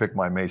why I would pick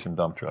my Mason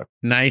dump truck.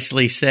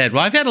 Nicely said.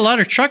 Well, I've had a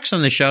lot of trucks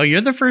on the show. You're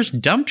the first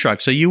dump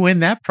truck, so you win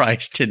that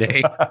prize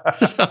today.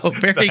 So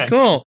very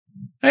cool.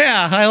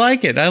 Yeah, I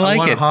like it. I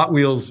want a Hot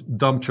Wheels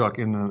dump truck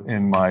in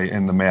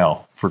the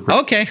mail for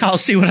Christmas. Okay, I'll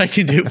see what I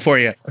can do for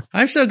you.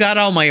 I've still got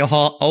all my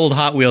old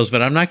Hot Wheels,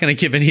 but I'm not going to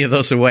give any of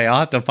those away. I'll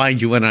have to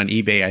find you one on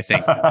eBay, I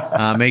think.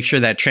 Make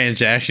sure that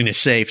transaction is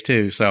safe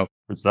too. So,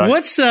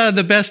 What's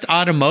the best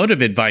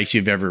automotive advice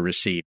you've ever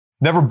received?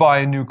 Never buy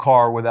a new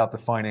car without the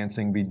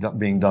financing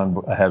being done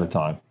ahead of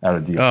time at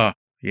a deal. Oh,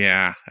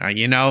 yeah. I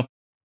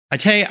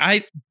tell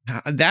you,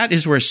 that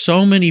is where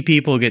so many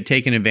people get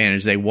taken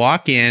advantage. They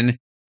walk in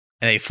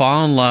and they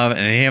fall in love and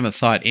they haven't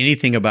thought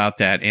anything about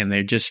that. And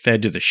they're just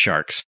fed to the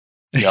sharks.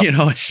 Yep.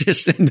 It's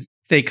just, and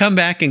they come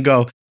back and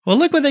go, well,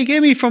 look what they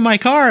gave me for my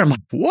car. I'm like,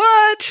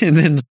 what? And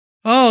then,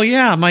 oh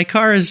yeah, my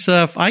car is,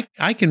 I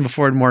can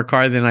afford more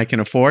car than I can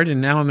afford.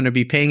 And now I'm going to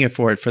be paying it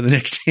for the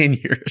next 10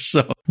 years.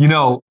 So,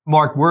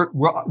 Mark,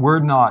 we're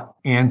not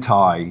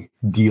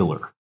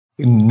anti-dealer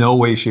in no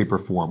way, shape or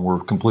form. We're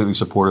completely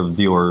supportive of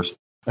dealers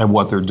and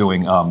what they're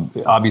doing.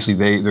 Obviously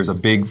there's a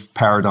big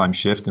paradigm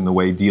shift in the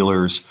way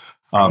dealers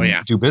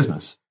do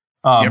business.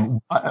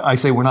 I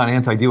say we're not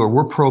anti-dealer.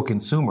 We're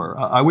pro-consumer.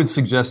 I would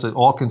suggest that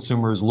all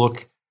consumers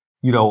look,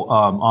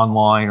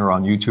 online or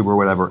on YouTube or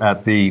whatever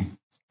at the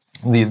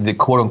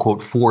quote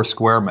unquote 4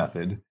 square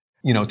method,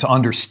 to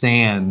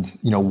understand,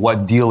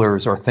 what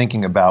dealers are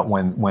thinking about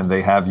when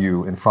they have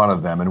you in front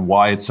of them and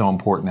why it's so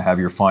important to have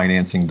your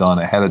financing done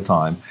ahead of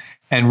time.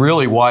 And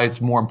really why it's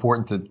more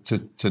important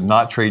to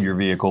not trade your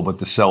vehicle, but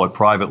to sell it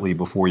privately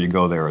before you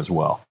go there as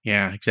well.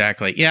 Yeah,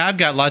 exactly. Yeah, I've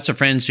got lots of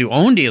friends who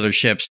own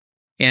dealerships,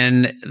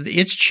 and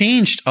it's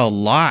changed a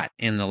lot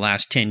in the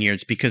last 10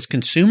 years because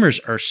consumers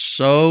are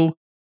so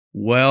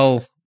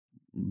well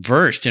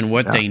versed in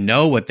what they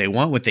know, what they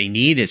want, what they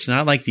need. It's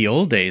not like the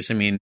old days. I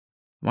mean,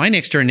 my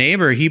next door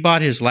neighbor, he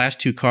bought his last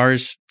 2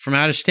 cars from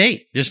out of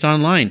state, just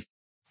online,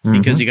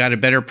 because he got a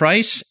better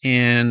price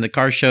and the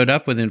car showed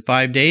up within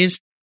 5 days.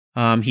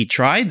 He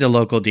tried the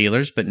local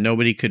dealers, but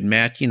nobody could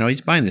match.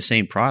 He's buying the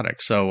same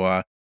product.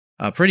 So,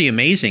 pretty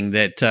amazing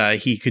that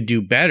he could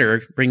do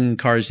better bringing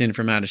cars in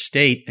from out of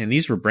state. And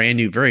these were brand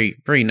new, very,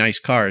 very nice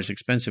cars,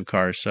 expensive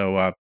cars.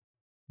 So,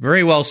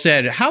 very well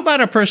said. How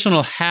about a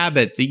personal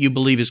habit that you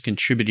believe has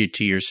contributed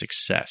to your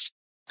success?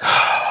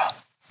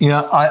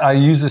 I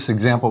used this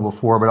example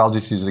before, but I'll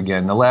just use it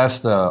again. The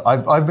last,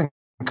 I've been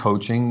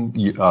coaching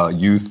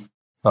youth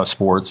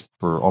sports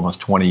for almost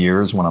 20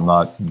 years when I'm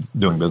not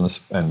doing business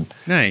and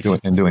Nice.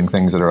 doing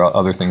things that are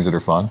other things that are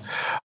fun.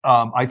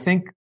 I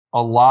think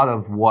a lot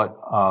of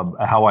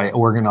how I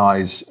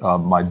organize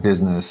my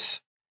business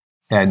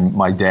and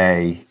my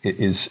day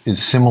is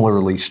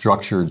similarly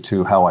structured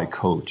to how I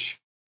coach.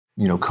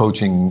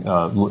 Coaching.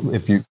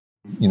 If you're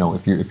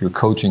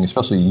coaching,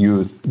 especially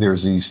youth,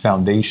 there's these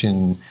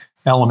foundation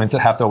elements that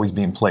have to always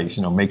be in place.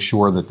 Make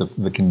sure that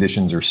the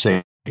conditions are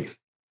safe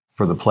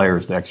for the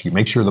players to execute.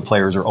 Make sure the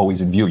players are always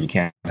in view. You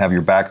can't have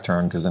your back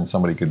turned because then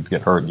somebody could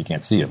get hurt and you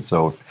can't see them.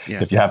 So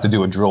if you have to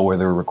do a drill where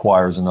there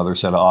requires another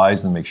set of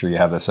eyes, then make sure you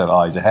have that set of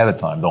eyes ahead of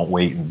time. Don't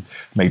wait and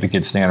make the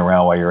kids stand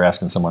around while you're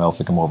asking someone else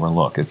to come over and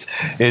look. It's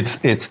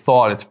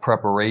thought, it's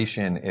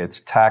preparation,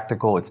 it's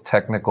tactical, it's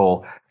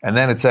technical, and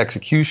then it's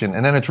execution.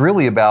 And then it's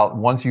really about,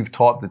 once you've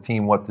taught the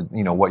team what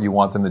you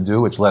want them to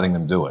do, it's letting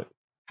them do it.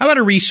 How about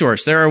a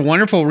resource? There are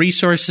wonderful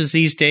resources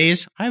these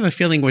days. I have a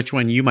feeling which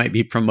one you might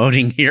be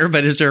promoting here,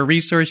 but is there a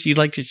resource you'd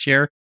like to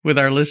share with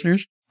our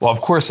listeners? Well, of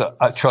course,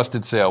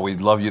 Trusted Sale. We'd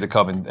love you to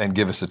come and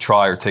give us a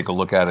try or take a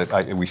look at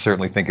it. We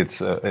certainly think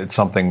it's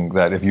something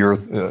that if you're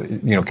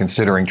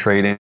considering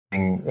trading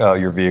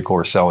your vehicle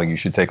or selling, you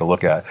should take a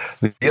look at.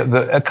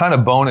 The kind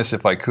of bonus,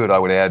 if I could, I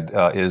would add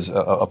is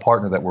a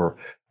partner that we're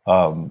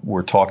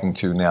talking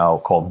to now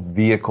called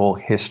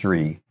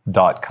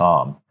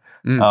VehicleHistory.com.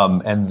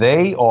 And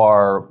they're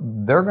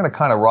going to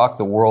kind of rock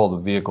the world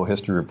of vehicle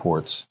history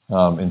reports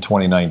in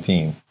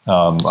 2019.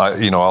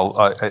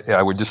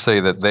 I would just say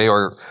that they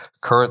are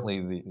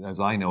currently, as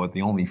I know it,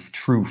 the only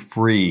true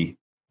free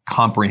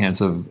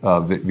comprehensive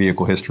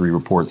vehicle history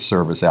reports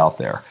service out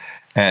there.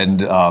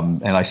 And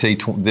I say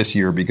this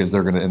year because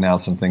they're going to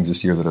announce some things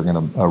this year that are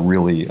going to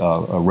really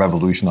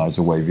revolutionize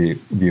the way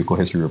vehicle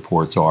history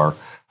reports are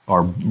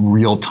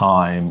real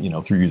time,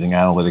 through using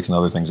analytics and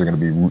other things. Are going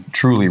to be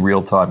truly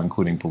real time,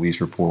 including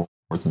police reports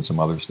and some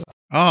other stuff.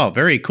 Oh,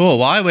 very cool.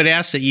 Well, I would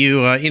ask that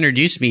you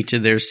introduce me to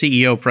their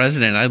CEO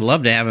president. I'd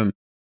love to have him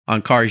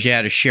on Cars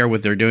Yeah to share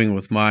what they're doing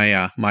with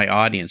my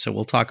audience. So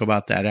we'll talk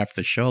about that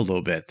after the show a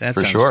little bit. That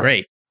sounds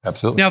great.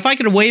 Absolutely. Now, if I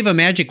could wave a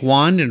magic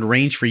wand and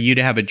arrange for you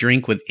to have a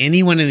drink with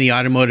anyone in the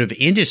automotive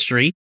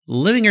industry,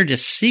 living or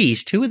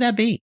deceased, who would that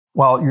be?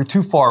 Well, you're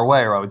too far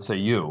away, or I would say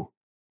you.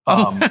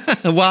 Well,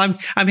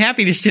 I'm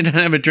happy to sit down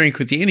and have a drink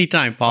with you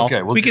anytime, Paul.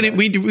 Okay, we can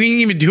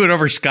even do it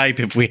over Skype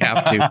if we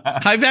have to.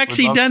 I've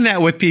actually done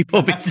that with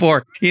people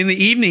before in the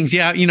evenings.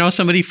 Yeah,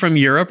 somebody from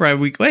Europe, right?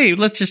 We go, hey,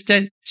 let's just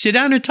sit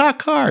down and talk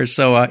cars.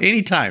 So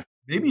anytime.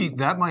 Maybe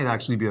that might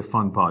actually be a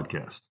fun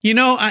podcast.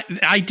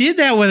 I did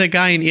that with a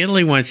guy in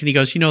Italy once, and he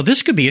goes,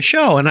 this could be a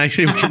show. And I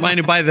was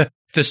reminded by the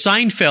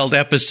Seinfeld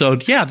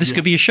episode. Yeah, this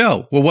could be a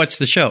show. Well, what's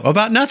the show?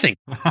 About nothing.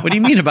 What do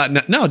you mean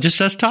about no? Just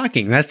us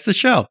talking. That's the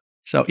show.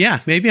 So yeah,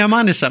 maybe I'm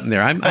onto something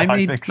there. I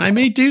may try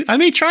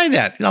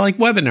that. I like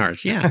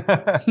webinars. Yeah.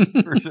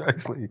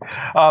 Precisely.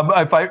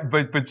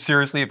 But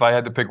seriously, if I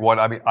had to pick one,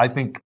 I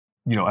think,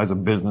 as a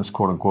business,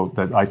 quote unquote,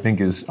 that I think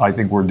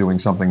we're doing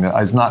something that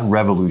is not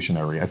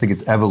revolutionary. I think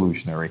it's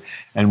evolutionary.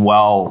 And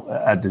while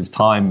at this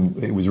time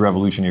it was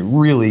revolutionary,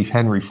 really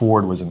Henry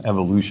Ford was an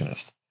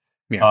evolutionist.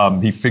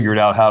 Yeah. He figured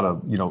out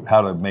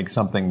how to make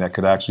something that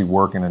could actually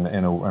work in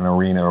an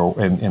arena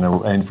or in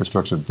an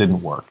infrastructure that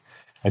didn't work.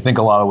 I think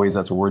a lot of ways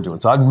that's what we're doing.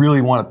 So I'd really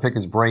want to pick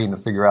his brain to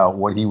figure out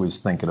what he was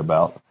thinking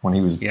about when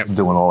he was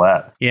doing all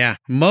that. Yeah.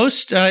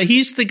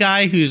 He's the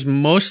guy who's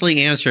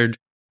mostly answered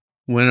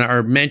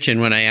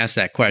mentioned when I asked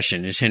that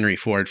question is Henry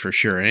Ford for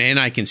sure. And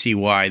I can see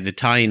why. The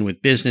tie-in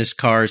with business,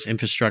 cars,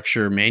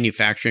 infrastructure,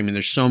 manufacturing. I mean,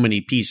 there's so many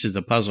pieces of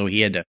the puzzle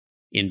he had to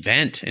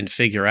invent and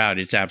figure out.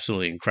 It's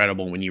absolutely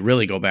incredible when you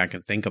really go back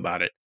and think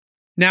about it.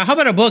 Now, how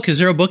about a book? Is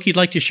there a book you'd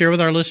like to share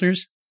with our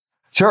listeners?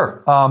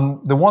 Sure.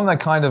 The one that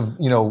kind of,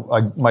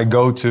 my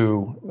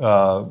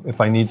go-to,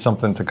 if I need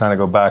something to kind of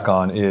go back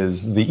on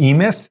is The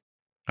E-Myth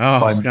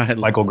by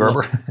Michael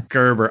Gerber.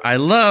 Gerber. I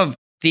love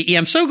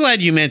I'm so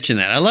glad you mentioned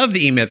that. I love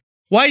The E-Myth.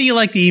 Why do you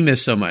like The E-Myth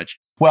so much?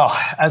 Well,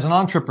 as an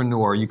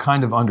entrepreneur, you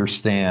kind of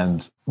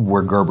understand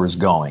where Gerber's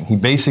going. He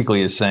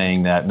basically is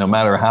saying that no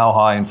matter how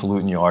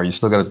highfalutin you are, you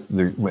still got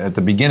to, at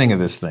the beginning of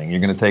this thing,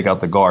 you're going to take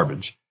out the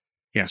garbage.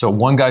 Yeah. So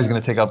one guy's going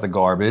to take out the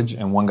garbage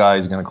and one guy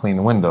is going to clean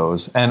the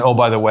windows. And oh,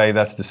 by the way,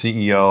 that's the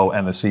CEO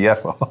and the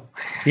CFO.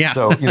 Yeah.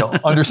 So,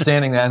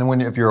 understanding that.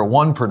 And if you're a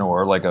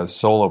onepreneur, like a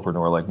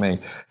solopreneur like me,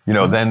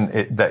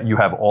 then that you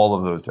have all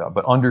of those jobs.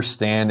 But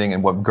understanding,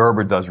 and what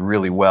Gerber does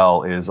really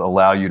well is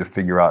allow you to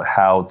figure out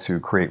how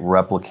to create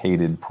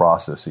replicated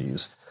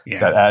processes. Yeah.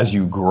 That as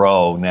you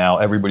grow, now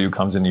everybody who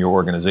comes into your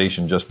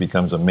organization just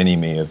becomes a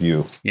mini-me of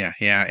you. Yeah.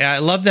 I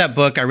love that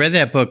book. I read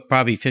that book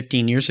probably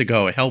 15 years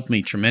ago. It helped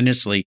me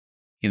tremendously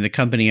in the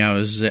company I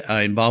was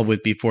involved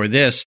with before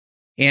this.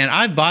 And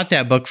I've bought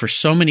that book for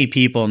so many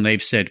people, and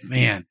they've said,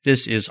 man,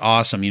 this is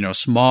awesome.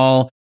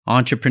 Small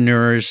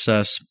entrepreneurs,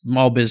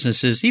 small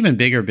businesses, even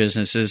bigger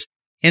businesses.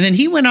 And then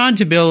he went on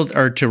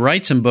to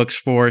write some books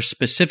for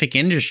specific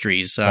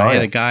industries. I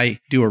had a guy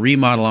do a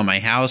remodel on my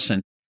house,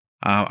 and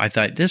I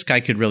thought this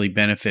guy could really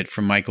benefit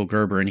from Michael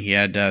Gerber. And he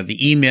had The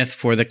E-Myth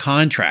for the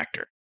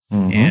contractor.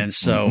 And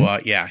so,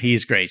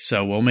 he's great.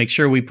 So we'll make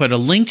sure we put a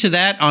link to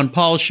that on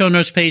Paul's show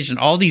notes page and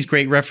all these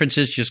great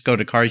references. Just go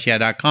to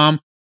carsyeah.com,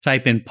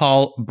 type in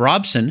Paul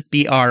Brobson,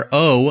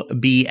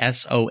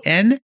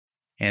 Brobson,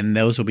 and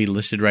those will be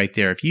listed right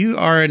there. If you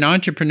are an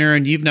entrepreneur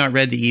and you've not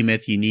read the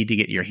E-Myth, you need to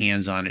get your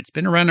hands on it. It's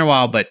been around a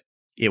while, but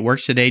it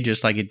works today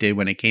just like it did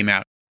when it came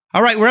out.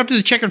 All right, we're up to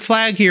the checkered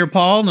flag here,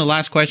 Paul, and the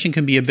last question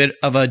can be a bit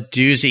of a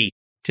doozy.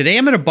 Today,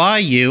 I'm going to buy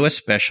you a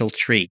special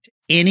treat.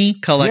 Any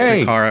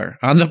collector car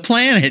on the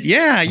planet.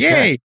 Yeah,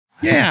 yay.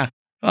 Yeah.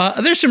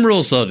 There's some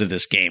rules, though, to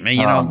this game.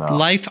 And,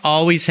 life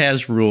always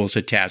has rules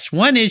attached.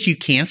 One is you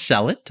can't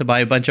sell it to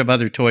buy a bunch of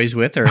other toys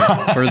with or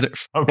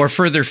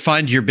further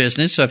fund your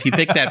business. So if you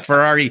pick that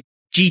Ferrari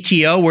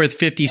GTO worth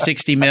 50,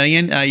 60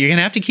 million, you're going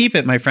to have to keep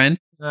it, my friend.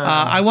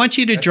 I want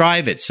you to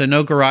drive it. So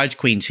no garage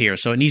queens here.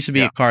 So it needs to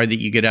be a car that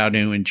you get out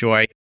and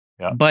enjoy.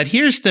 Yeah. But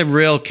here's the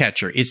real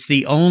catcher. It's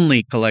the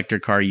only collector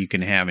car you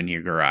can have in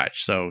your garage.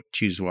 So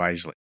choose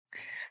wisely.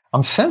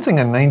 I'm sensing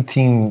a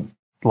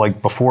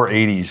before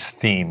 80s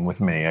theme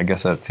with me. I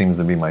guess that seems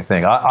to be my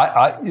thing.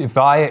 If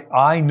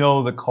I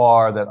know the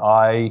car that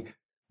I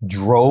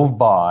drove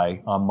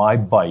by on my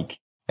bike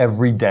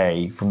every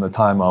day from the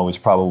time I was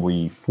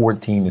probably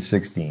 14 to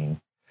 16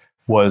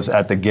 was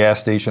at the gas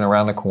station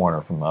around the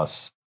corner from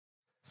us.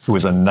 It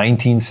was a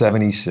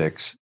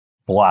 1976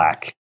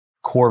 black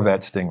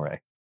Corvette Stingray.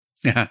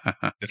 The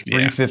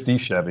 350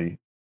 Chevy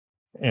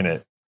in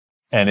it.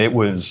 And it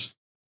was,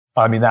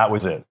 that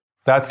was it.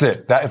 That's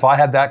it. If I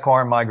had that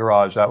car in my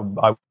garage,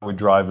 I would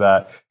drive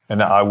that,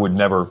 and I would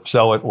never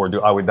sell it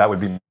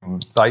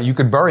you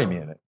could bury me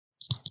in it.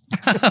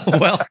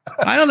 Well,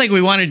 I don't think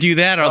we want to do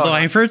that, although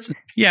I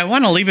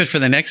want to leave it for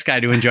the next guy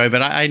to enjoy,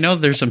 but I know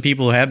there's some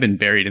people who have been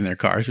buried in their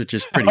cars, which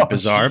is pretty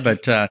bizarre,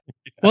 but,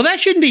 well, that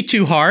shouldn't be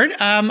too hard.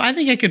 I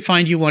think I could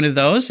find you one of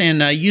those,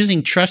 and,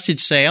 using Trusted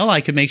Sale, I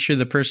could make sure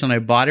the person I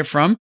bought it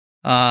from,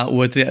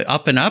 with the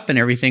up and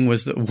everything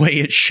was the way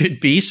it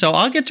should be. So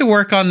I'll get to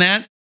work on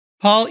that.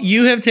 Paul,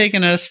 you have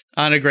taken us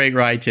on a great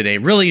ride today.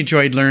 Really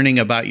enjoyed learning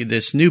about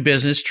this new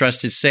business,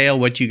 Trusted Sale,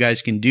 what you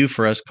guys can do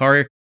for us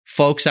car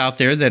folks out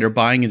there that are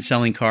buying and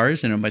selling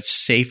cars in a much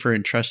safer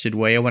and trusted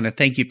way. I want to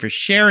thank you for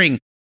sharing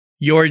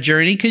your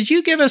journey. Could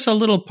you give us a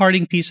little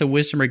parting piece of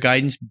wisdom or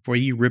guidance before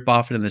you rip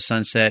off into the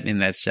sunset in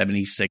that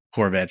 76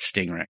 Corvette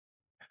Stingray?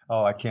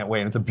 Oh, I can't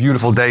wait. It's a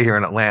beautiful day here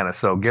in Atlanta,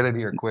 so get it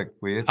here quick,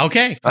 will you?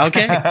 Okay. Well,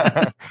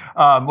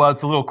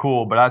 it's a little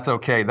cool, but that's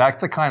okay.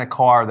 That's the kind of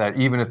car that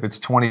even if it's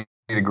 20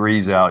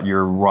 degrees out,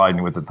 you're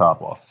riding with the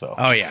top off. So,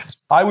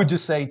 I would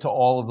just say to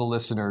all of the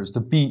listeners to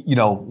be,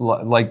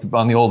 like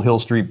on the old Hill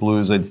Street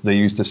Blues, they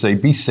used to say,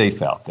 be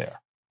safe out there,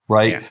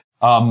 right?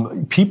 Yeah.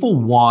 People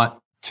want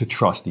to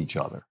trust each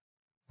other.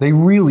 They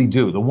really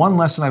do. The one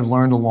lesson I've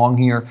learned along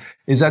here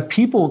is that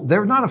people,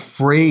 they're not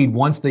afraid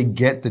once they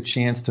get the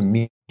chance to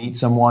meet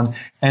someone,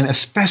 and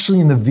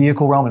especially in the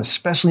vehicle realm and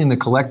especially in the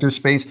collector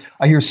space.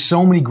 I hear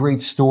so many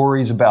great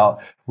stories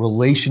about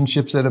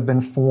relationships that have been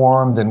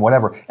formed and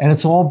whatever, and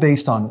it's all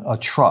based on a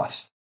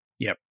trust.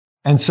 Yep.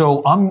 And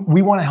so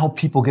we want to help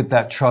people get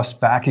that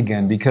trust back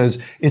again, because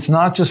it's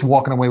not just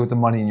walking away with the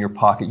money in your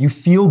pocket. You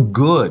feel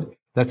good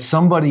that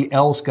somebody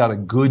else got a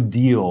good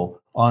deal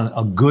on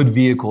a good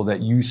vehicle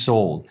that you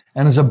sold.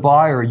 And as a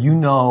buyer, you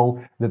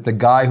know that the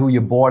guy who you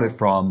bought it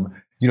from,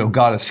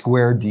 got a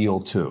square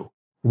deal too.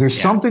 There's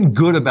something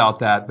good about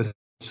that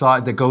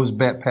that goes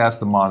past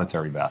the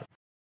monetary value.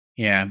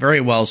 Yeah, very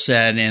well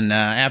said. And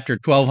after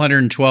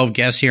 1,212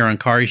 guests here on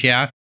Cars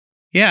Yeah,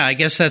 I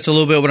guess that's a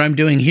little bit what I'm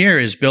doing here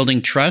is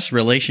building trust,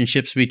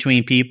 relationships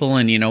between people.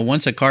 And,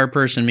 once a car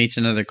person meets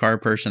another car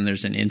person,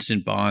 there's an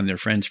instant bond. They're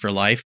friends for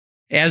life,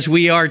 as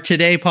we are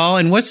today, Paul.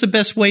 And what's the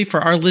best way for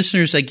our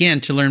listeners, again,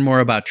 to learn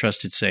more about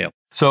Trusted Sale?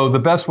 So the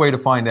best way to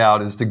find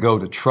out is to go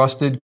to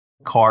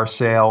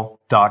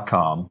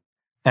trustedcarsale.com.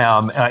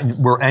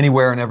 We're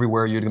anywhere and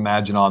everywhere you'd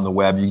imagine on the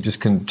web. You just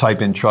can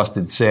type in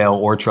Trusted Sale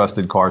or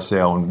Trusted Car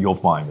Sale and you'll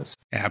find us.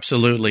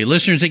 Absolutely.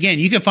 Listeners, again,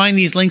 you can find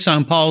these links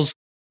on Paul's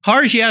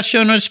Cars Yeah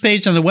show notes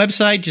page on the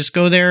website. Just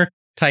go there,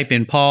 type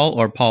in Paul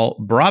or Paul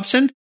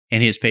Brobson,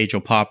 and his page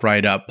will pop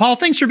right up. Paul,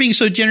 thanks for being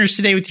so generous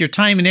today with your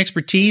time and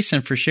expertise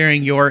and for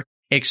sharing your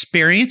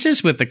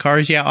experiences with the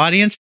Cars Yeah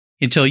audience.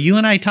 Until you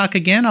and I talk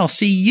again, I'll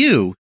see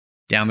you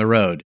down the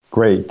road.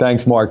 Great.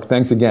 Thanks, Mark.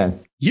 Thanks again.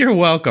 You're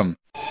welcome.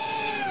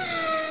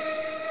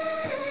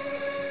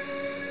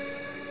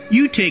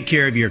 You take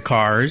care of your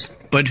cars,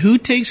 but who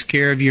takes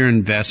care of your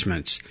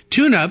investments?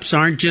 Tune-ups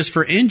aren't just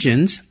for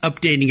engines.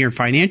 Updating your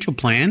financial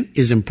plan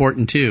is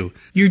important too.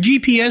 Your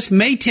GPS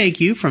may take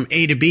you from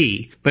A to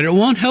B, but it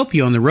won't help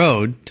you on the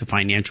road to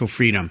financial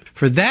freedom.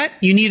 For that,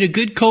 you need a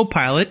good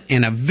co-pilot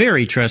and a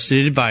very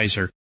trusted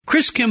advisor.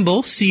 Chris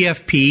Kimball,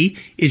 CFP,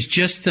 is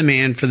just the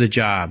man for the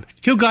job.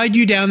 He'll guide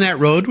you down that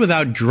road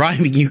without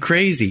driving you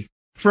crazy.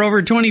 For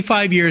over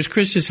 25 years,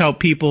 Chris has helped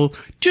people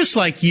just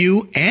like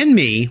you and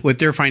me with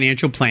their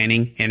financial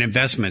planning and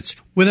investments.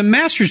 With a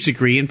master's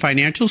degree in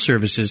financial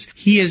services,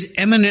 he is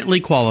eminently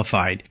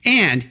qualified,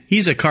 and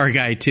he's a car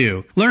guy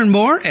too. Learn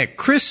more at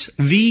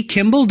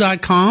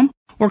chrisvkimball.com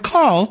or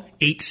call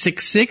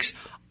 866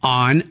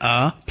 on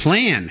a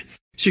plan.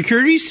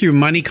 Securities through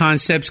Money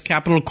Concepts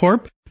Capital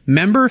Corp.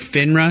 Member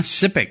FINRA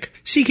SIPC.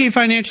 CK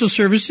Financial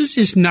Services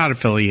is not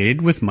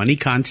affiliated with Money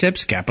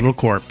Concepts Capital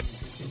Corp.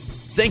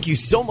 Thank you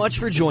so much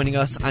for joining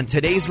us on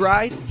today's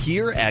ride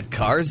here at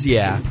Cars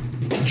Yeah.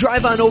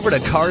 Drive on over to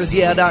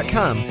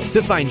carsyeah.com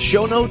to find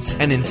show notes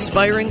and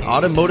inspiring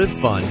automotive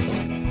fun.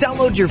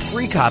 Download your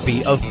free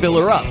copy of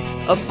Filler Up,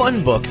 a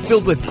fun book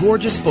filled with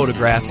gorgeous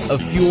photographs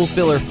of fuel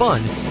filler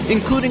fun,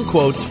 including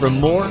quotes from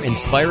more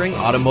inspiring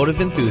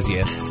automotive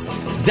enthusiasts.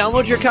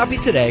 Download your copy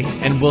today,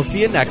 and we'll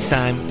see you next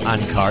time on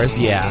Cars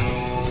Yeah.